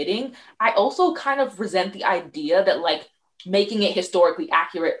not committing, I also kind of resent the idea that like making it historically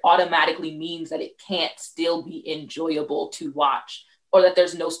accurate automatically means that it can't still be enjoyable to watch, or that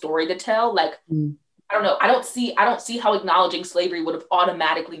there's no story to tell. Like, I don't know. I don't see how acknowledging slavery would have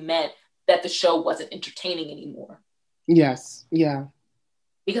automatically meant that the show wasn't entertaining anymore. Yes. Yeah.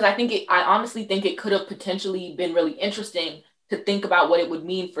 Because I honestly think it could have potentially been really interesting to think about what it would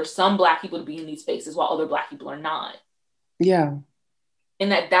mean for some Black people to be in these spaces while other Black people are not. Yeah.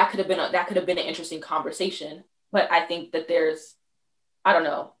 And that could have been an interesting conversation. But I think that I don't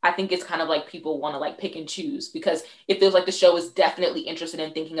know. I think it's kind of like people want to like pick and choose, because it feels like the show is definitely interested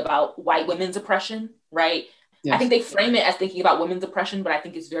in thinking about white women's oppression, right? Yes. I think they frame it as thinking about women's oppression, but I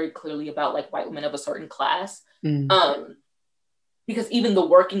think it's very clearly about like white women of a certain class. Because even the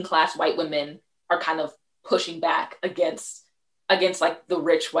working class white women are kind of pushing back against like the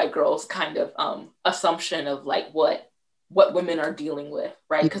rich white girls kind of assumption of like what women are dealing with,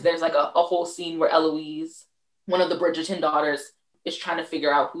 right? Because there's like a whole scene where Eloise, one of the Bridgerton daughters, is trying to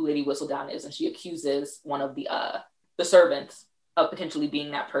figure out who Lady Whistledown is, and she accuses one of the servants of potentially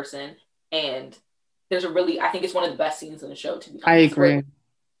being that person. And there's I think it's one of the best scenes in the show, to be honest. I agree.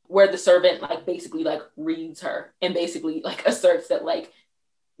 Where the servant like basically like reads her and basically like asserts that like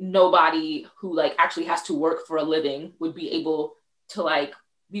nobody who like actually has to work for a living would be able to like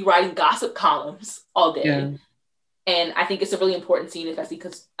be writing gossip columns all day. Yeah. And I think it's a really important scene, especially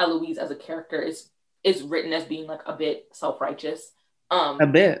because Eloise as a character is written as being like a bit self-righteous. A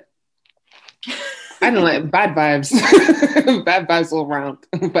bit. I don't like bad vibes. Bad vibes all around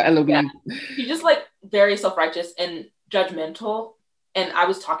for Eloise. Yeah. She's just like very self-righteous and judgmental. And I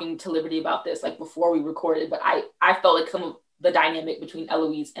was talking to Liberty about this like before we recorded, but I felt like some of the dynamic between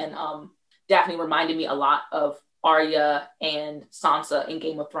Eloise and Daphne reminded me a lot of Arya and Sansa in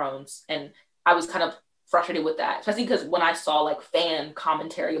Game of Thrones. And I was kind of frustrated with that, especially because when I saw like fan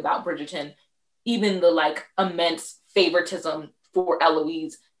commentary about Bridgerton, even the like immense favoritism for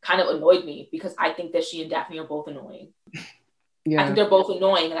Eloise kind of annoyed me, because I think that she and Daphne are both annoying. Yeah. I think they're both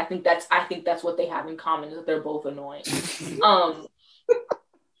annoying, and I think that's what they have in common, is that they're both annoying.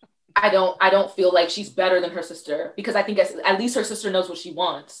 I don't feel like she's better than her sister, because I think at least her sister knows what she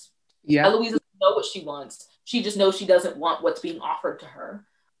wants. Yeah. Eloise doesn't know what she wants. She just knows she doesn't want what's being offered to her.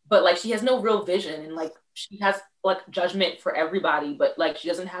 But like, she has no real vision, and like, she has like judgment for everybody, but like, she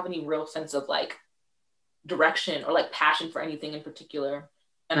doesn't have any real sense of like direction or like passion for anything in particular.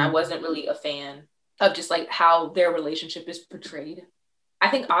 And I wasn't really a fan of just like how their relationship is portrayed. I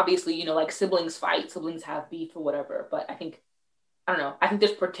think obviously, you know, like siblings fight, siblings have beef or whatever, but I think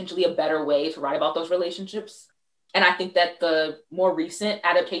there's potentially a better way to write about those relationships. And I think that the more recent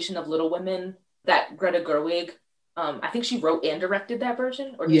adaptation of Little Women, that Greta Gerwig, I think she wrote and directed that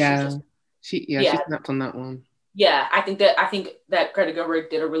version. Or she snapped on that one. Yeah, I think that Greta Gerwig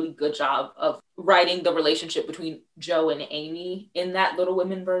did a really good job of writing the relationship between Jo and Amy in that Little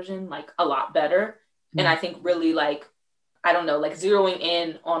Women version, like a lot better. Mm-hmm. And I think really like, I don't know, like zeroing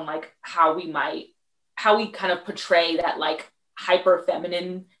in on like how we kind of portray that like hyper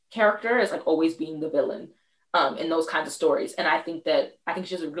feminine character as like always being the villain in those kinds of stories. And I think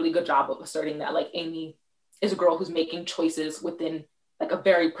she does a really good job of asserting that like Amy is a girl who's making choices within like a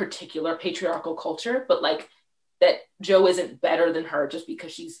very particular patriarchal culture, but like that Jo isn't better than her just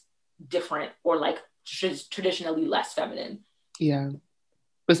because she's different or like she's traditionally less feminine. Yeah.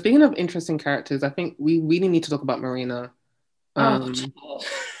 But speaking of interesting characters, I think we really need to talk about Marina. Yeah,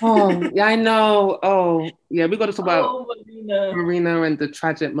 I know. Oh, yeah, we got to talk about Marina and the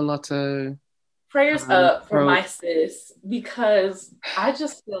tragic mulatto. Prayers up for my sis, because I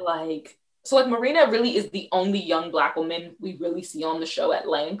just feel like, so like Marina really is the only young Black woman we really see on the show at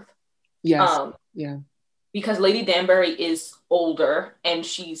length. Yes. Because Lady Danbury is older and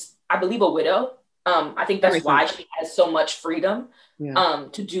she's, I believe, a widow. I think that's why she has so much freedom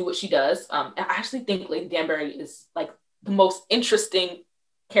to do what she does. And I actually think Lady Danbury is like the most interesting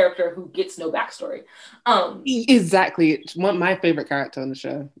character who gets no backstory. Exactly. It's my favorite character on the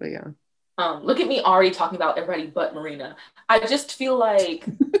show, but yeah. Look at me already talking about everybody but Marina. I just feel like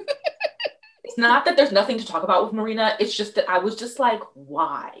it's not that there's nothing to talk about with Marina. It's just that I was just like,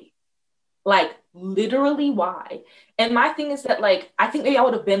 why? Like, literally, why? And my thing is that, like, I think maybe I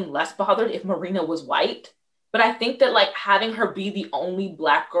would have been less bothered if Marina was white. But I think that, like, having her be the only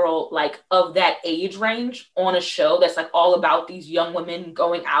Black girl, like, of that age range on a show that's, like, all about these young women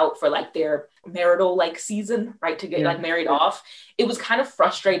going out for, like, their marital, like, season, right, to get, like, married off, it was kind of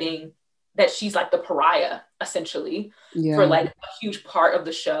frustrating that she's, like, the pariah, essentially, for, like, a huge part of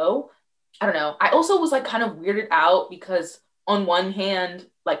the show. I don't know. I also was, like, kind of weirded out because, on one hand,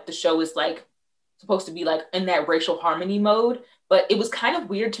 like, the show is, like, supposed to be, like, in that racial harmony mode, but it was kind of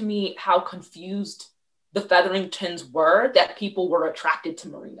weird to me how confused the Featheringtons were that people were attracted to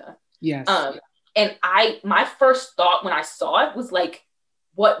Marina. Yes. And my first thought when I saw it was like,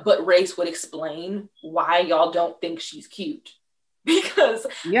 what but race would explain why y'all don't think she's cute? Because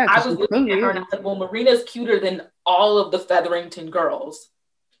I was looking at her and I was like, well, Marina's cuter than all of the Featherington girls.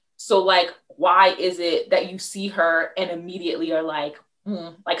 So like, why is it that you see her and immediately are like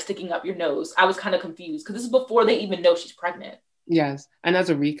sticking up your nose? I was kind of confused because this is before they even know she's pregnant. Yes. And as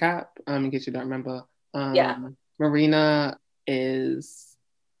a recap, in case you don't remember, Marina is,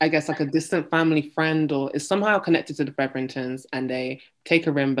 I guess, like a distant family friend or is somehow connected to the Featheringtons, and they take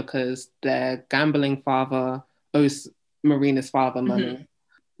her in because their gambling father owes Marina's father money. Mm-hmm.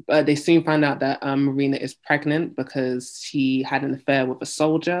 But they soon find out that Marina is pregnant because she had an affair with a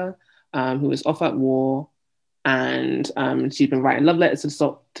soldier who was off at war, and she's been writing love letters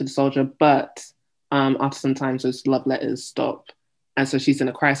to the soldier, but after some time those love letters stop. And so she's in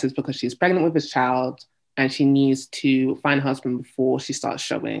a crisis because she's pregnant with his child and she needs to find a husband before she starts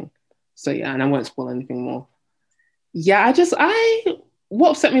showing. So yeah, and I won't spoil anything more. Yeah,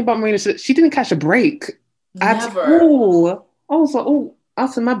 what upset me about Marina is that she didn't catch a break at all. I was like, oh,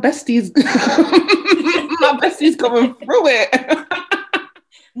 also my bestie's going through it.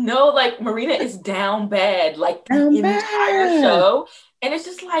 No, like Marina is down bad, like the entire show. And it's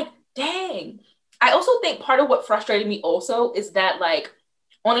just like, dang. I also think part of what frustrated me also is that like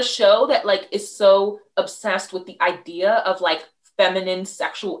on a show that like is so obsessed with the idea of like feminine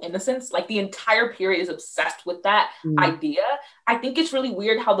sexual innocence, like the entire period is obsessed with that idea. I think it's really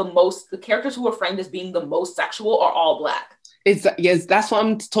weird how the characters who are framed as being the most sexual are all Black. Yes, that's what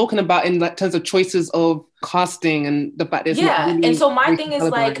I'm talking about in like terms of choices of casting and the fact there's and so my thing is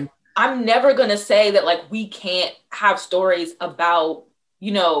like, I'm never going to say that like we can't have stories about,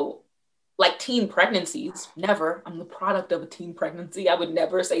 you know, like teen pregnancies. Never. I'm the product of a teen pregnancy. I would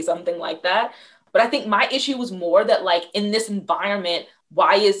never say something like that. But I think my issue was more that like in this environment,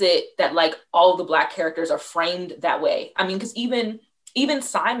 why is it that like all the Black characters are framed that way? I mean, because even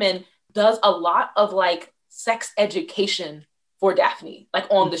Simon does a lot of like sex education for Daphne, like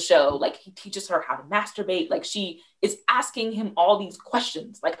on the show. Like he teaches her how to masturbate. Like she is asking him all these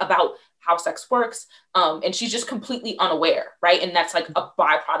questions, like about how sex works. And she's just completely unaware, right? And that's like a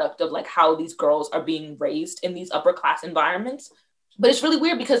byproduct of like how these girls are being raised in these upper class environments. But it's really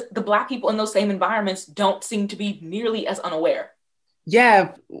weird because the Black people in those same environments don't seem to be nearly as unaware.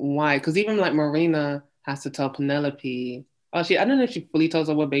 Yeah, why? Because even like Marina has to tell Penelope. Oh, I don't know if she fully tells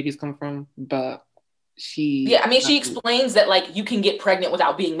her where babies come from, but she. Yeah, I mean, she explains that like you can get pregnant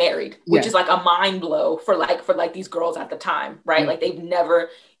without being married, which is like a mind blow for like these girls at the time, right? Like they've never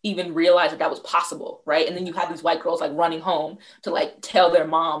even realized that that was possible, right? And then you have these white girls like running home to like tell their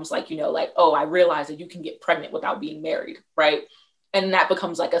moms, like, you know, like, oh, I realized that you can get pregnant without being married, right? And that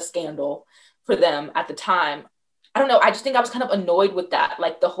becomes like a scandal for them at the time. I don't know. I just think I was kind of annoyed with that.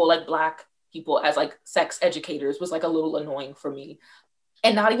 Like the whole like Black people as like sex educators was like a little annoying for me.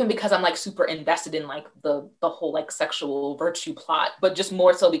 And not even because I'm like super invested in like the whole like sexual virtue plot, but just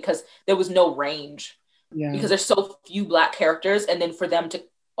more so because there was no range. Yeah. Because there's so few Black characters, and then for them to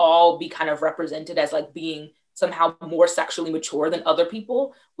all be kind of represented as like being somehow more sexually mature than other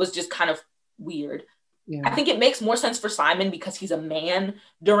people was just kind of weird. Yeah. I think it makes more sense for Simon because he's a man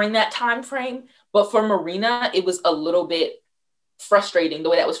during that time frame, but for Marina, it was a little bit frustrating the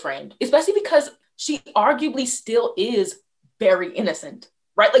way that was framed, especially because she arguably still is very innocent,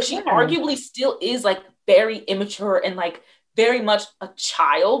 right? Like she arguably still is like very immature and like very much a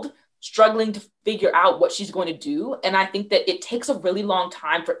child struggling to figure out what she's going to do. And I think that it takes a really long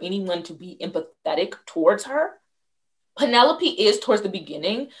time for anyone to be empathetic towards her. Penelope is towards the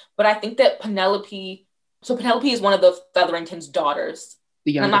beginning, but I think that Penelope is one of the Featherington's daughters.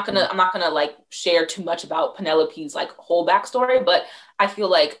 And I'm not gonna like share too much about Penelope's like whole backstory, but I feel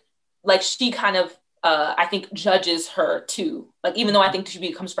like she kind of I think judges her too. Like even though I think she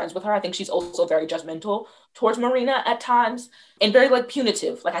becomes friends with her, I think she's also very judgmental towards Marina at times and very like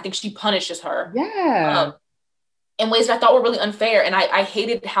punitive. Like I think she punishes her. Yeah. In ways that I thought were really unfair. And I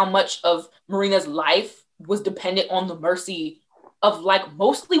hated how much of Marina's life was dependent on the mercy of like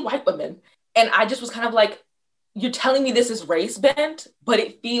mostly white women. And I just was kind of like, you're telling me this is race bent, but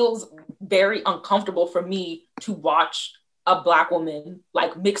it feels very uncomfortable for me to watch a Black woman,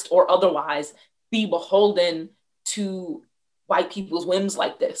 like mixed or otherwise, be beholden to white people's whims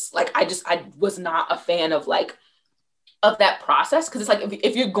like this. Like I was not a fan of like of that process, because it's like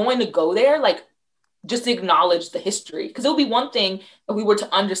if you're going to go there, like just acknowledge the history. Because it would be one thing if we were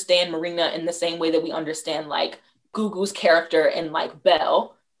to understand Marina in the same way that we understand like Gugu's character and like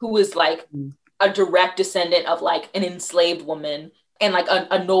Belle, who is like a direct descendant of like an enslaved woman and like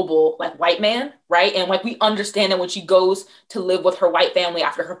a noble like white man, right? And like we understand that when she goes to live with her white family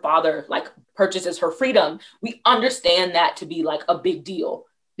after her father like purchases her freedom, we understand that to be like a big deal,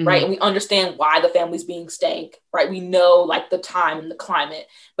 right? And we understand why the family's being stank, right? We know like the time and the climate,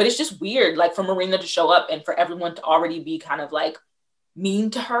 but it's just weird like for Marina to show up and for everyone to already be kind of like mean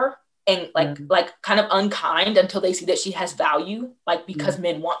to her and like kind of unkind until they see that she has value, like because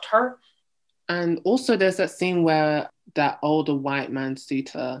men want her. And also there's that scene where that older white man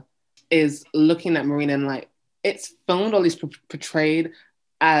suitor is looking at Marina and like it's filmed or at least portrayed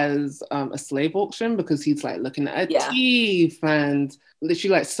as a slave auction, because he's like looking at her teeth and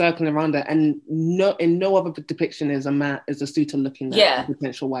literally like circling around her, and in no other depiction is a suitor looking at a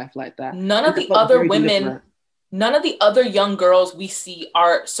potential wife like that. None of the other women, none of the other young girls we see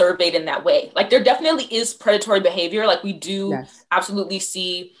are surveyed in that way. Like there definitely is predatory behavior. Like we do absolutely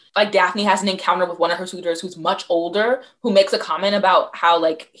see, like Daphne has an encounter with one of her suitors who's much older, who makes a comment about how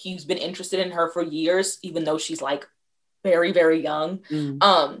like he's been interested in her for years, even though she's like very, very young.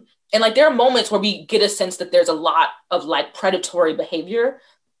 And like there are moments where we get a sense that there's a lot of like predatory behavior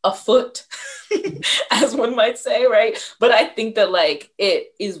afoot, as one might say, right? But I think that like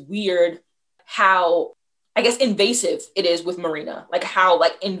it is weird how, I guess, invasive it is with Marina, like how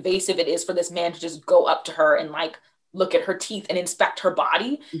like invasive it is for this man to just go up to her and like look at her teeth and inspect her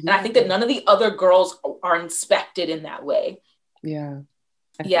body. And I think that none of the other girls are inspected in that way. I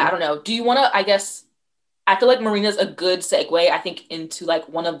don't know. Do you want to, I feel like Marina's a good segue, I think, into like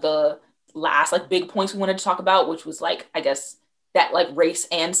one of the last like big points we wanted to talk about, which was like, I guess, that like race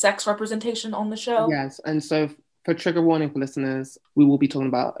and sex representation on the show. Yes. And so for trigger warning for listeners, we will be talking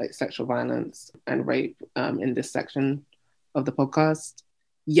about like sexual violence and rape in this section of the podcast.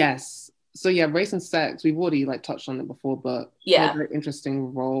 Yes. So yeah, race and sex, we've already like touched on it before, but Yeah. a very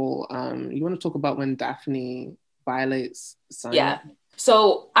interesting role. You want to talk about when Daphne violates Simon? Yeah.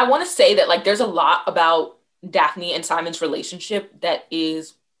 So I want to say that like there's a lot about Daphne and Simon's relationship that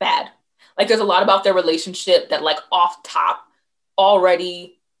is bad. Like there's a lot about their relationship that like off top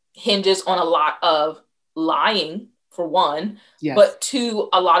already hinges on a lot of lying for one, Yes. but two,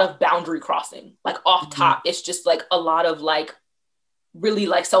 a lot of boundary crossing. Like off top, it's just like a lot of like really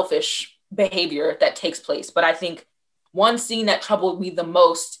like selfish behavior that takes place. But I think one scene that troubled me the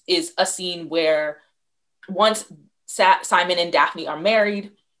most is a scene where once Simon and Daphne are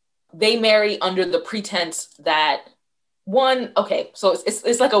married, they marry under the pretense that so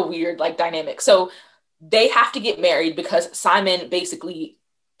it's like a weird like dynamic. So they have to get married because Simon basically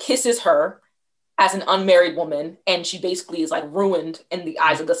kisses her as an unmarried woman, and she basically is like ruined in the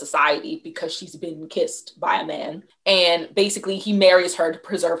eyes of the society because she's been kissed by a man. And basically he marries her to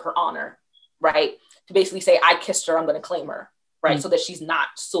preserve her honor, right? To basically say, I kissed her, I'm going to claim her, right? So that she's not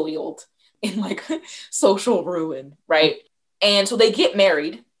soiled in like social ruin, right? And so they get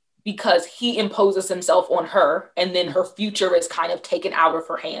married because he imposes himself on her, and then her future is kind of taken out of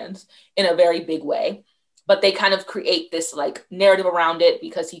her hands in a very big way. But they kind of create this like narrative around it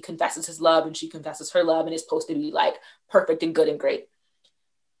because he confesses his love and she confesses her love, and it's supposed to be like perfect and good and great.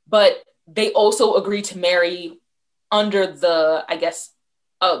 But they also agree to marry under the, I guess,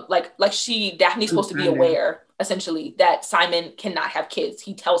 Daphne's supposed to be aware essentially that Simon cannot have kids.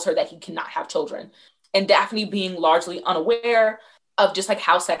 He tells her that he cannot have children. And Daphne, being largely unaware of just like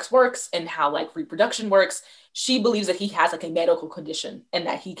how sex works and how like reproduction works, she believes that he has like a medical condition and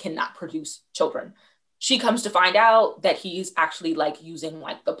that he cannot produce children. She comes to find out that he's actually like using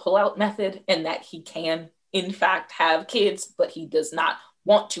like the pull-out method and that he can in fact have kids, but he does not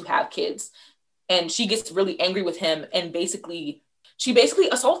want to have kids. And she gets really angry with him and she basically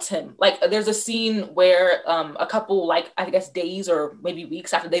assaults him. Like there's a scene where a couple, like I guess days or maybe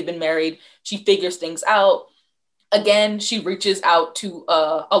weeks after they've been married, she figures things out. Again, she reaches out to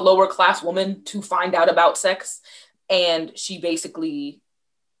a lower class woman to find out about sex. And she basically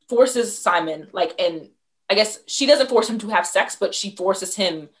forces Simon, and I guess she doesn't force him to have sex, but she forces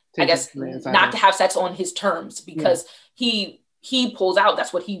him, not to have sex on his terms because he pulls out.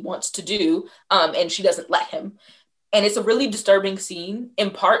 That's what he wants to do. And she doesn't let him. And it's a really disturbing scene,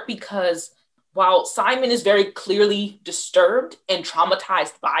 in part because while Simon is very clearly disturbed and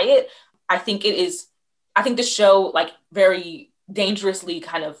traumatized by it, I think the show like very dangerously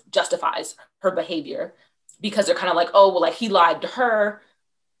kind of justifies her behavior because they're kind of like, oh, well, like he lied to her,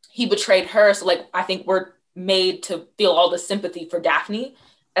 he betrayed her. So like, I think we're made to feel all the sympathy for Daphne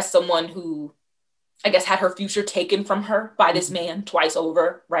as someone who I guess had her future taken from her by this man twice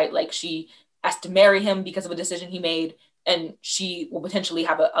over, right? Like she has to marry him because of a decision he made, and she will potentially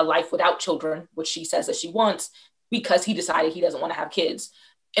have a life without children, which she says that she wants because he decided he doesn't want to have kids.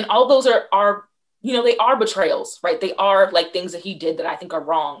 And all those are they are betrayals, right? They are like things that he did that I think are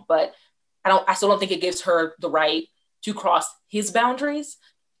wrong, but I still don't think it gives her the right to cross his boundaries.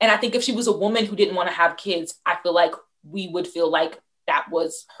 And I think if she was a woman who didn't want to have kids, I feel like we would feel like that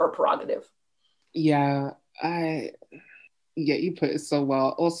was her prerogative. Yeah, you put it so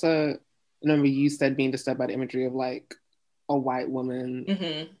well. Also, remember you said being disturbed by the imagery of like a white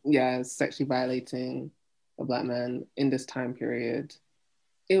woman, sexually violating a Black man in this time period.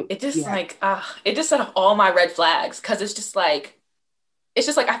 It just set off all my red flags because it's just like I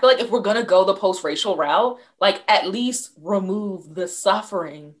feel like if we're gonna go the post-racial route, like at least remove the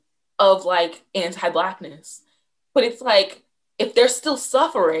suffering of like anti-Blackness. But it's like if they're still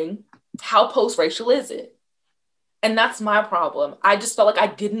suffering, how post-racial is it? And that's my problem. I just felt like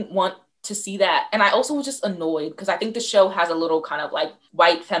I didn't want to see that. And I also was just annoyed because I think the show has a little kind of like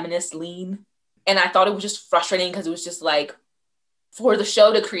white feminist lean. And I thought it was just frustrating because it was just like, for the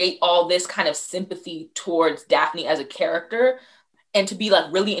show to create all this kind of sympathy towards Daphne as a character and to be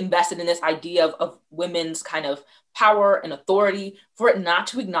like really invested in this idea of women's kind of power and authority, for it not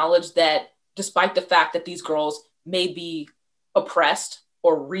to acknowledge that despite the fact that these girls may be oppressed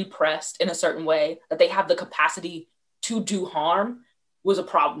or repressed in a certain way, that they have the capacity to do harm, was a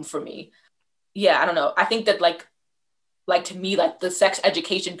problem for me. Yeah, I don't know. I think that like to me, like the sex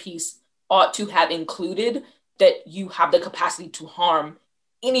education piece ought to have included that you have the capacity to harm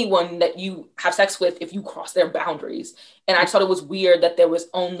anyone that you have sex with if you cross their boundaries. And I thought it was weird that there was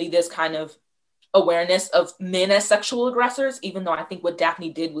only this kind of awareness of men as sexual aggressors, even though I think what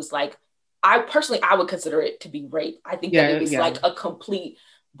Daphne did was like, I would consider it to be rape. I think that it was like a complete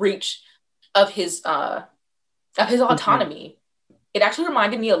breach of his autonomy. It actually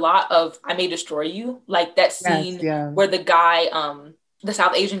reminded me a lot of I May Destroy You, like that scene where the guy the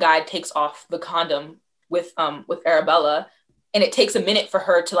South Asian guy takes off the condom with Arabella, and it takes a minute for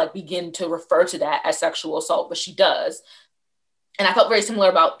her to like begin to refer to that as sexual assault, but she does. And I felt very similar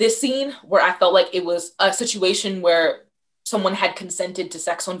about this scene, where I felt like it was a situation where someone had consented to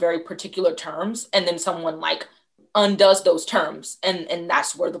sex on very particular terms, and then someone like undoes those terms, and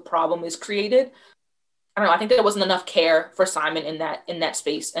that's where the problem is created. I don't know. I think there wasn't enough care for Simon in that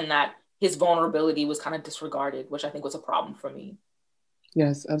space, and that his vulnerability was kind of disregarded, which I think was a problem for me.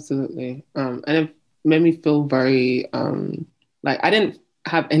 Yes, absolutely. And it made me feel very like I didn't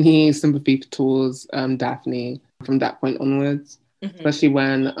have any sympathy towards Daphne from that point onwards, especially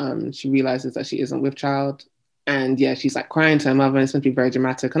when she realizes that she isn't with child. And yeah, she's like crying to her mother, and it's meant to be very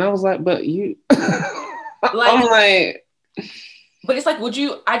dramatic. And I was like, but you, I'm like, but it's like, would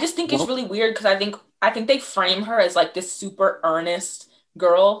you? I just think it's really weird, because I think they frame her as like this super earnest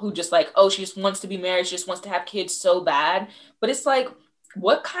girl who just like, oh, she just wants to be married, she just wants to have kids so bad. But it's like,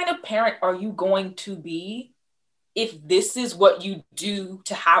 what kind of parent are you going to be if this is what you do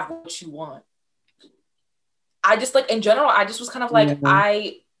to have what you want? I just like, in general, I just was kind of like,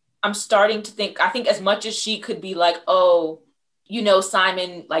 I'm starting to think, I think as much as she could be like, oh, you know,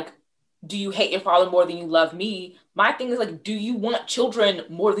 Simon, like, do you hate your father more than you love me? My thing is like, do you want children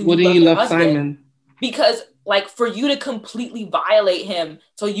more than you love your husband? Simon? Because like, for you to completely violate him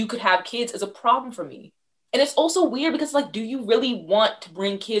so you could have kids is a problem for me. And it's also weird because like, do you really want to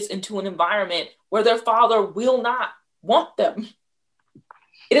bring kids into an environment where their father will not want them?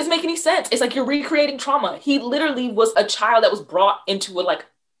 It doesn't make any sense. It's like you're recreating trauma. He literally was a child that was brought into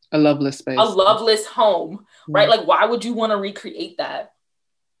a loveless space, a loveless home, right? Like, why would you want to recreate that?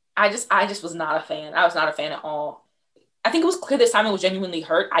 I just was not a fan. I was not a fan at all. I think it was clear that Simon was genuinely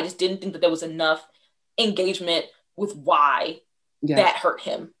hurt. I just didn't think that there was enough engagement with why that hurt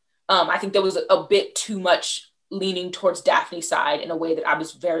him. I think there was a bit too much leaning towards Daphne's side in a way that I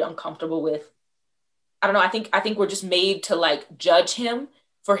was very uncomfortable with. I don't know. I think we're just made to like judge him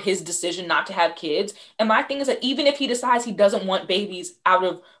for his decision not to have kids. And my thing is that even if he decides he doesn't want babies out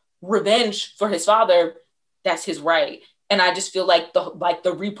of revenge for his father, that's his right. And I just feel like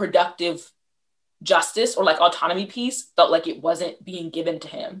the reproductive justice or like autonomy piece felt like it wasn't being given to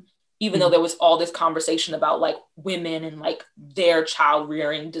him, even though there was all this conversation about like women and like their child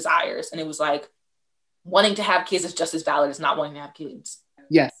rearing desires. And it was like, wanting to have kids is just as valid as not wanting to have kids.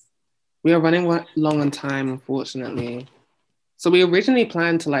 Yes. We are running long on time, unfortunately. So we originally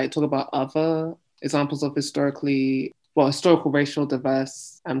planned to like talk about other examples of historical racial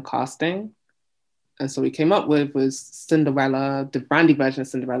diverse casting. And so we came up with was Cinderella, the Brandy version of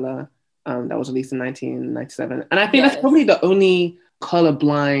Cinderella, that was released in 1997. And I think that's probably the only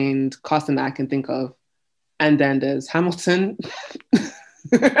colorblind casting that I can think of. And then there's Hamilton.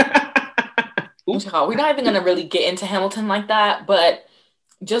 We're not even gonna really get into Hamilton like that, but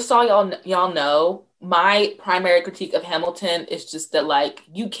just so y'all know, my primary critique of Hamilton is just that like,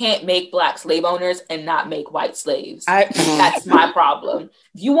 you can't make Black slave owners and not make white slaves. That's my problem.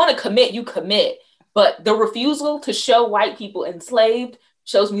 If you want to commit, you commit. But the refusal to show white people enslaved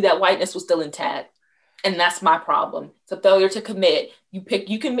shows me that whiteness was still intact. And that's my problem. It's a failure to commit. You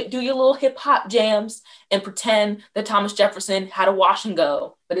can do your little hip hop jams and pretend that Thomas Jefferson had a wash and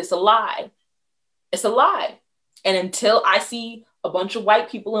go, but it's a lie. It's a lie. And until I see a bunch of white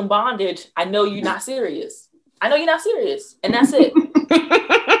people in bondage, I know you're not serious. I know you're not serious. And that's it.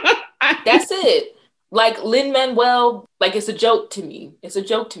 That's it. Like Lin-Manuel, like it's a joke to me. It's a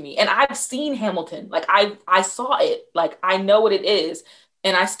joke to me. And I've seen Hamilton. Like I saw it. Like I know what it is.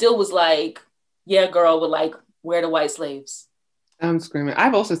 And I still was like, yeah, girl, with like, where the white slaves? I'm screaming.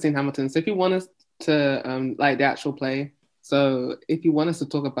 I've also seen Hamilton. So if you want us to like the actual play, so if you want us to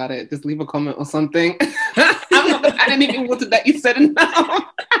talk about it, just leave a comment or something. I didn't even want to let you said it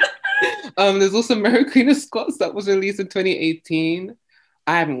now. There's also Mary Queen of Scots that was released in 2018.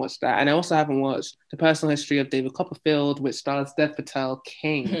 I haven't watched that. And I also haven't watched The Personal History of David Copperfield, which stars Dev Patel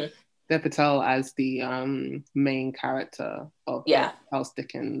King. Mm-hmm. Dev Patel as the main character of Charles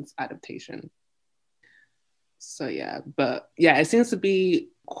Dickens adaptation. So yeah, but yeah, it seems to be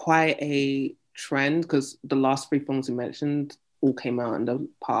quite a trend because the last 3 films we mentioned all came out in the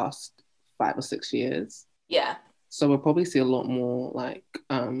past 5 or 6 years. Yeah. So we'll probably see a lot more like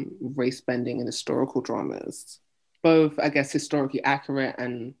race bending in historical dramas, both I guess historically accurate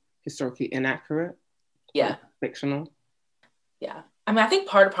and historically inaccurate. Yeah. Fictional. Yeah. I mean, I think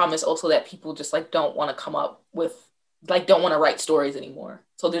part of the problem is also that people just like don't want to come up with like don't want to write stories anymore.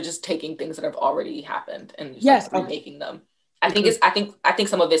 So they're just taking things that have already happened and just like, remaking them. I think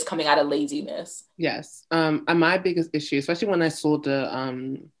some of it's coming out of laziness. Yes. And my biggest issue, especially when I saw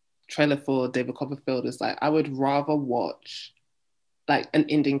the trailer for David Copperfield, is like I would rather watch like an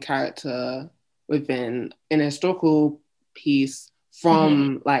Indian character within in a historical piece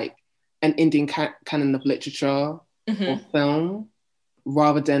from like an Indian canon of literature or film,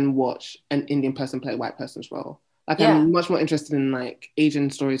 rather than watch an Indian person play a white person's role. Like I'm much more interested in like Asian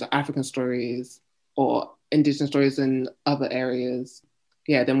stories or African stories or Indigenous stories in other areas,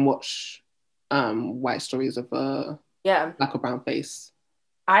 than watch white stories of a black or brown face.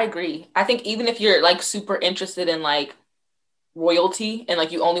 I agree. I think even if you're like super interested in like royalty and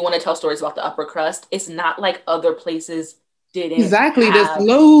like you only want to tell stories about the upper crust, it's not like other places didn't exactly have there's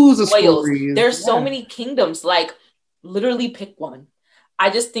loads of royals. Stories. There's so many kingdoms, like literally pick one. I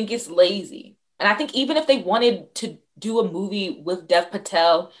just think it's lazy. And I think even if they wanted to do a movie with Dev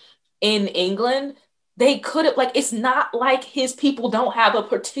Patel in England, they could have, like, it's not like his people don't have a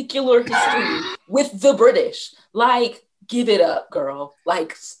particular history with the British. Like, give it up, girl.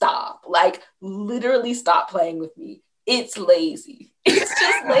 Like, stop. Like, literally stop playing with me. It's lazy. It's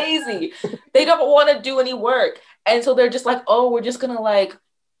just lazy. They don't want to do any work. And so they're just like, oh, we're just going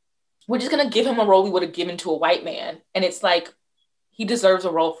to give him a role we would have given to a white man. And it's like, he deserves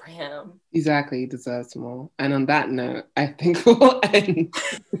a role for him. Exactly, he deserves more. And on that note, I think we'll end.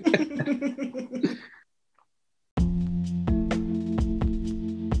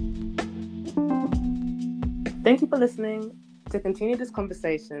 Thank you for listening. To continue this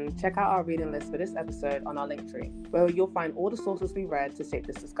conversation, check out our reading list for this episode on our Linktree, where you'll find all the sources we read to shape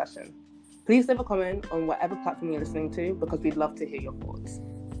this discussion. Please leave a comment on whatever platform you're listening to, because we'd love to hear your thoughts.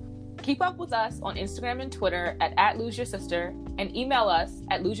 Keep up with us on Instagram and Twitter at @LoseYourSister, and email us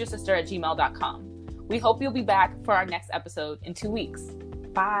at loseyoursisister@gmail.com. We hope you'll be back for our next episode in 2 weeks.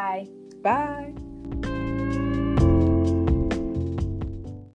 Bye. Bye.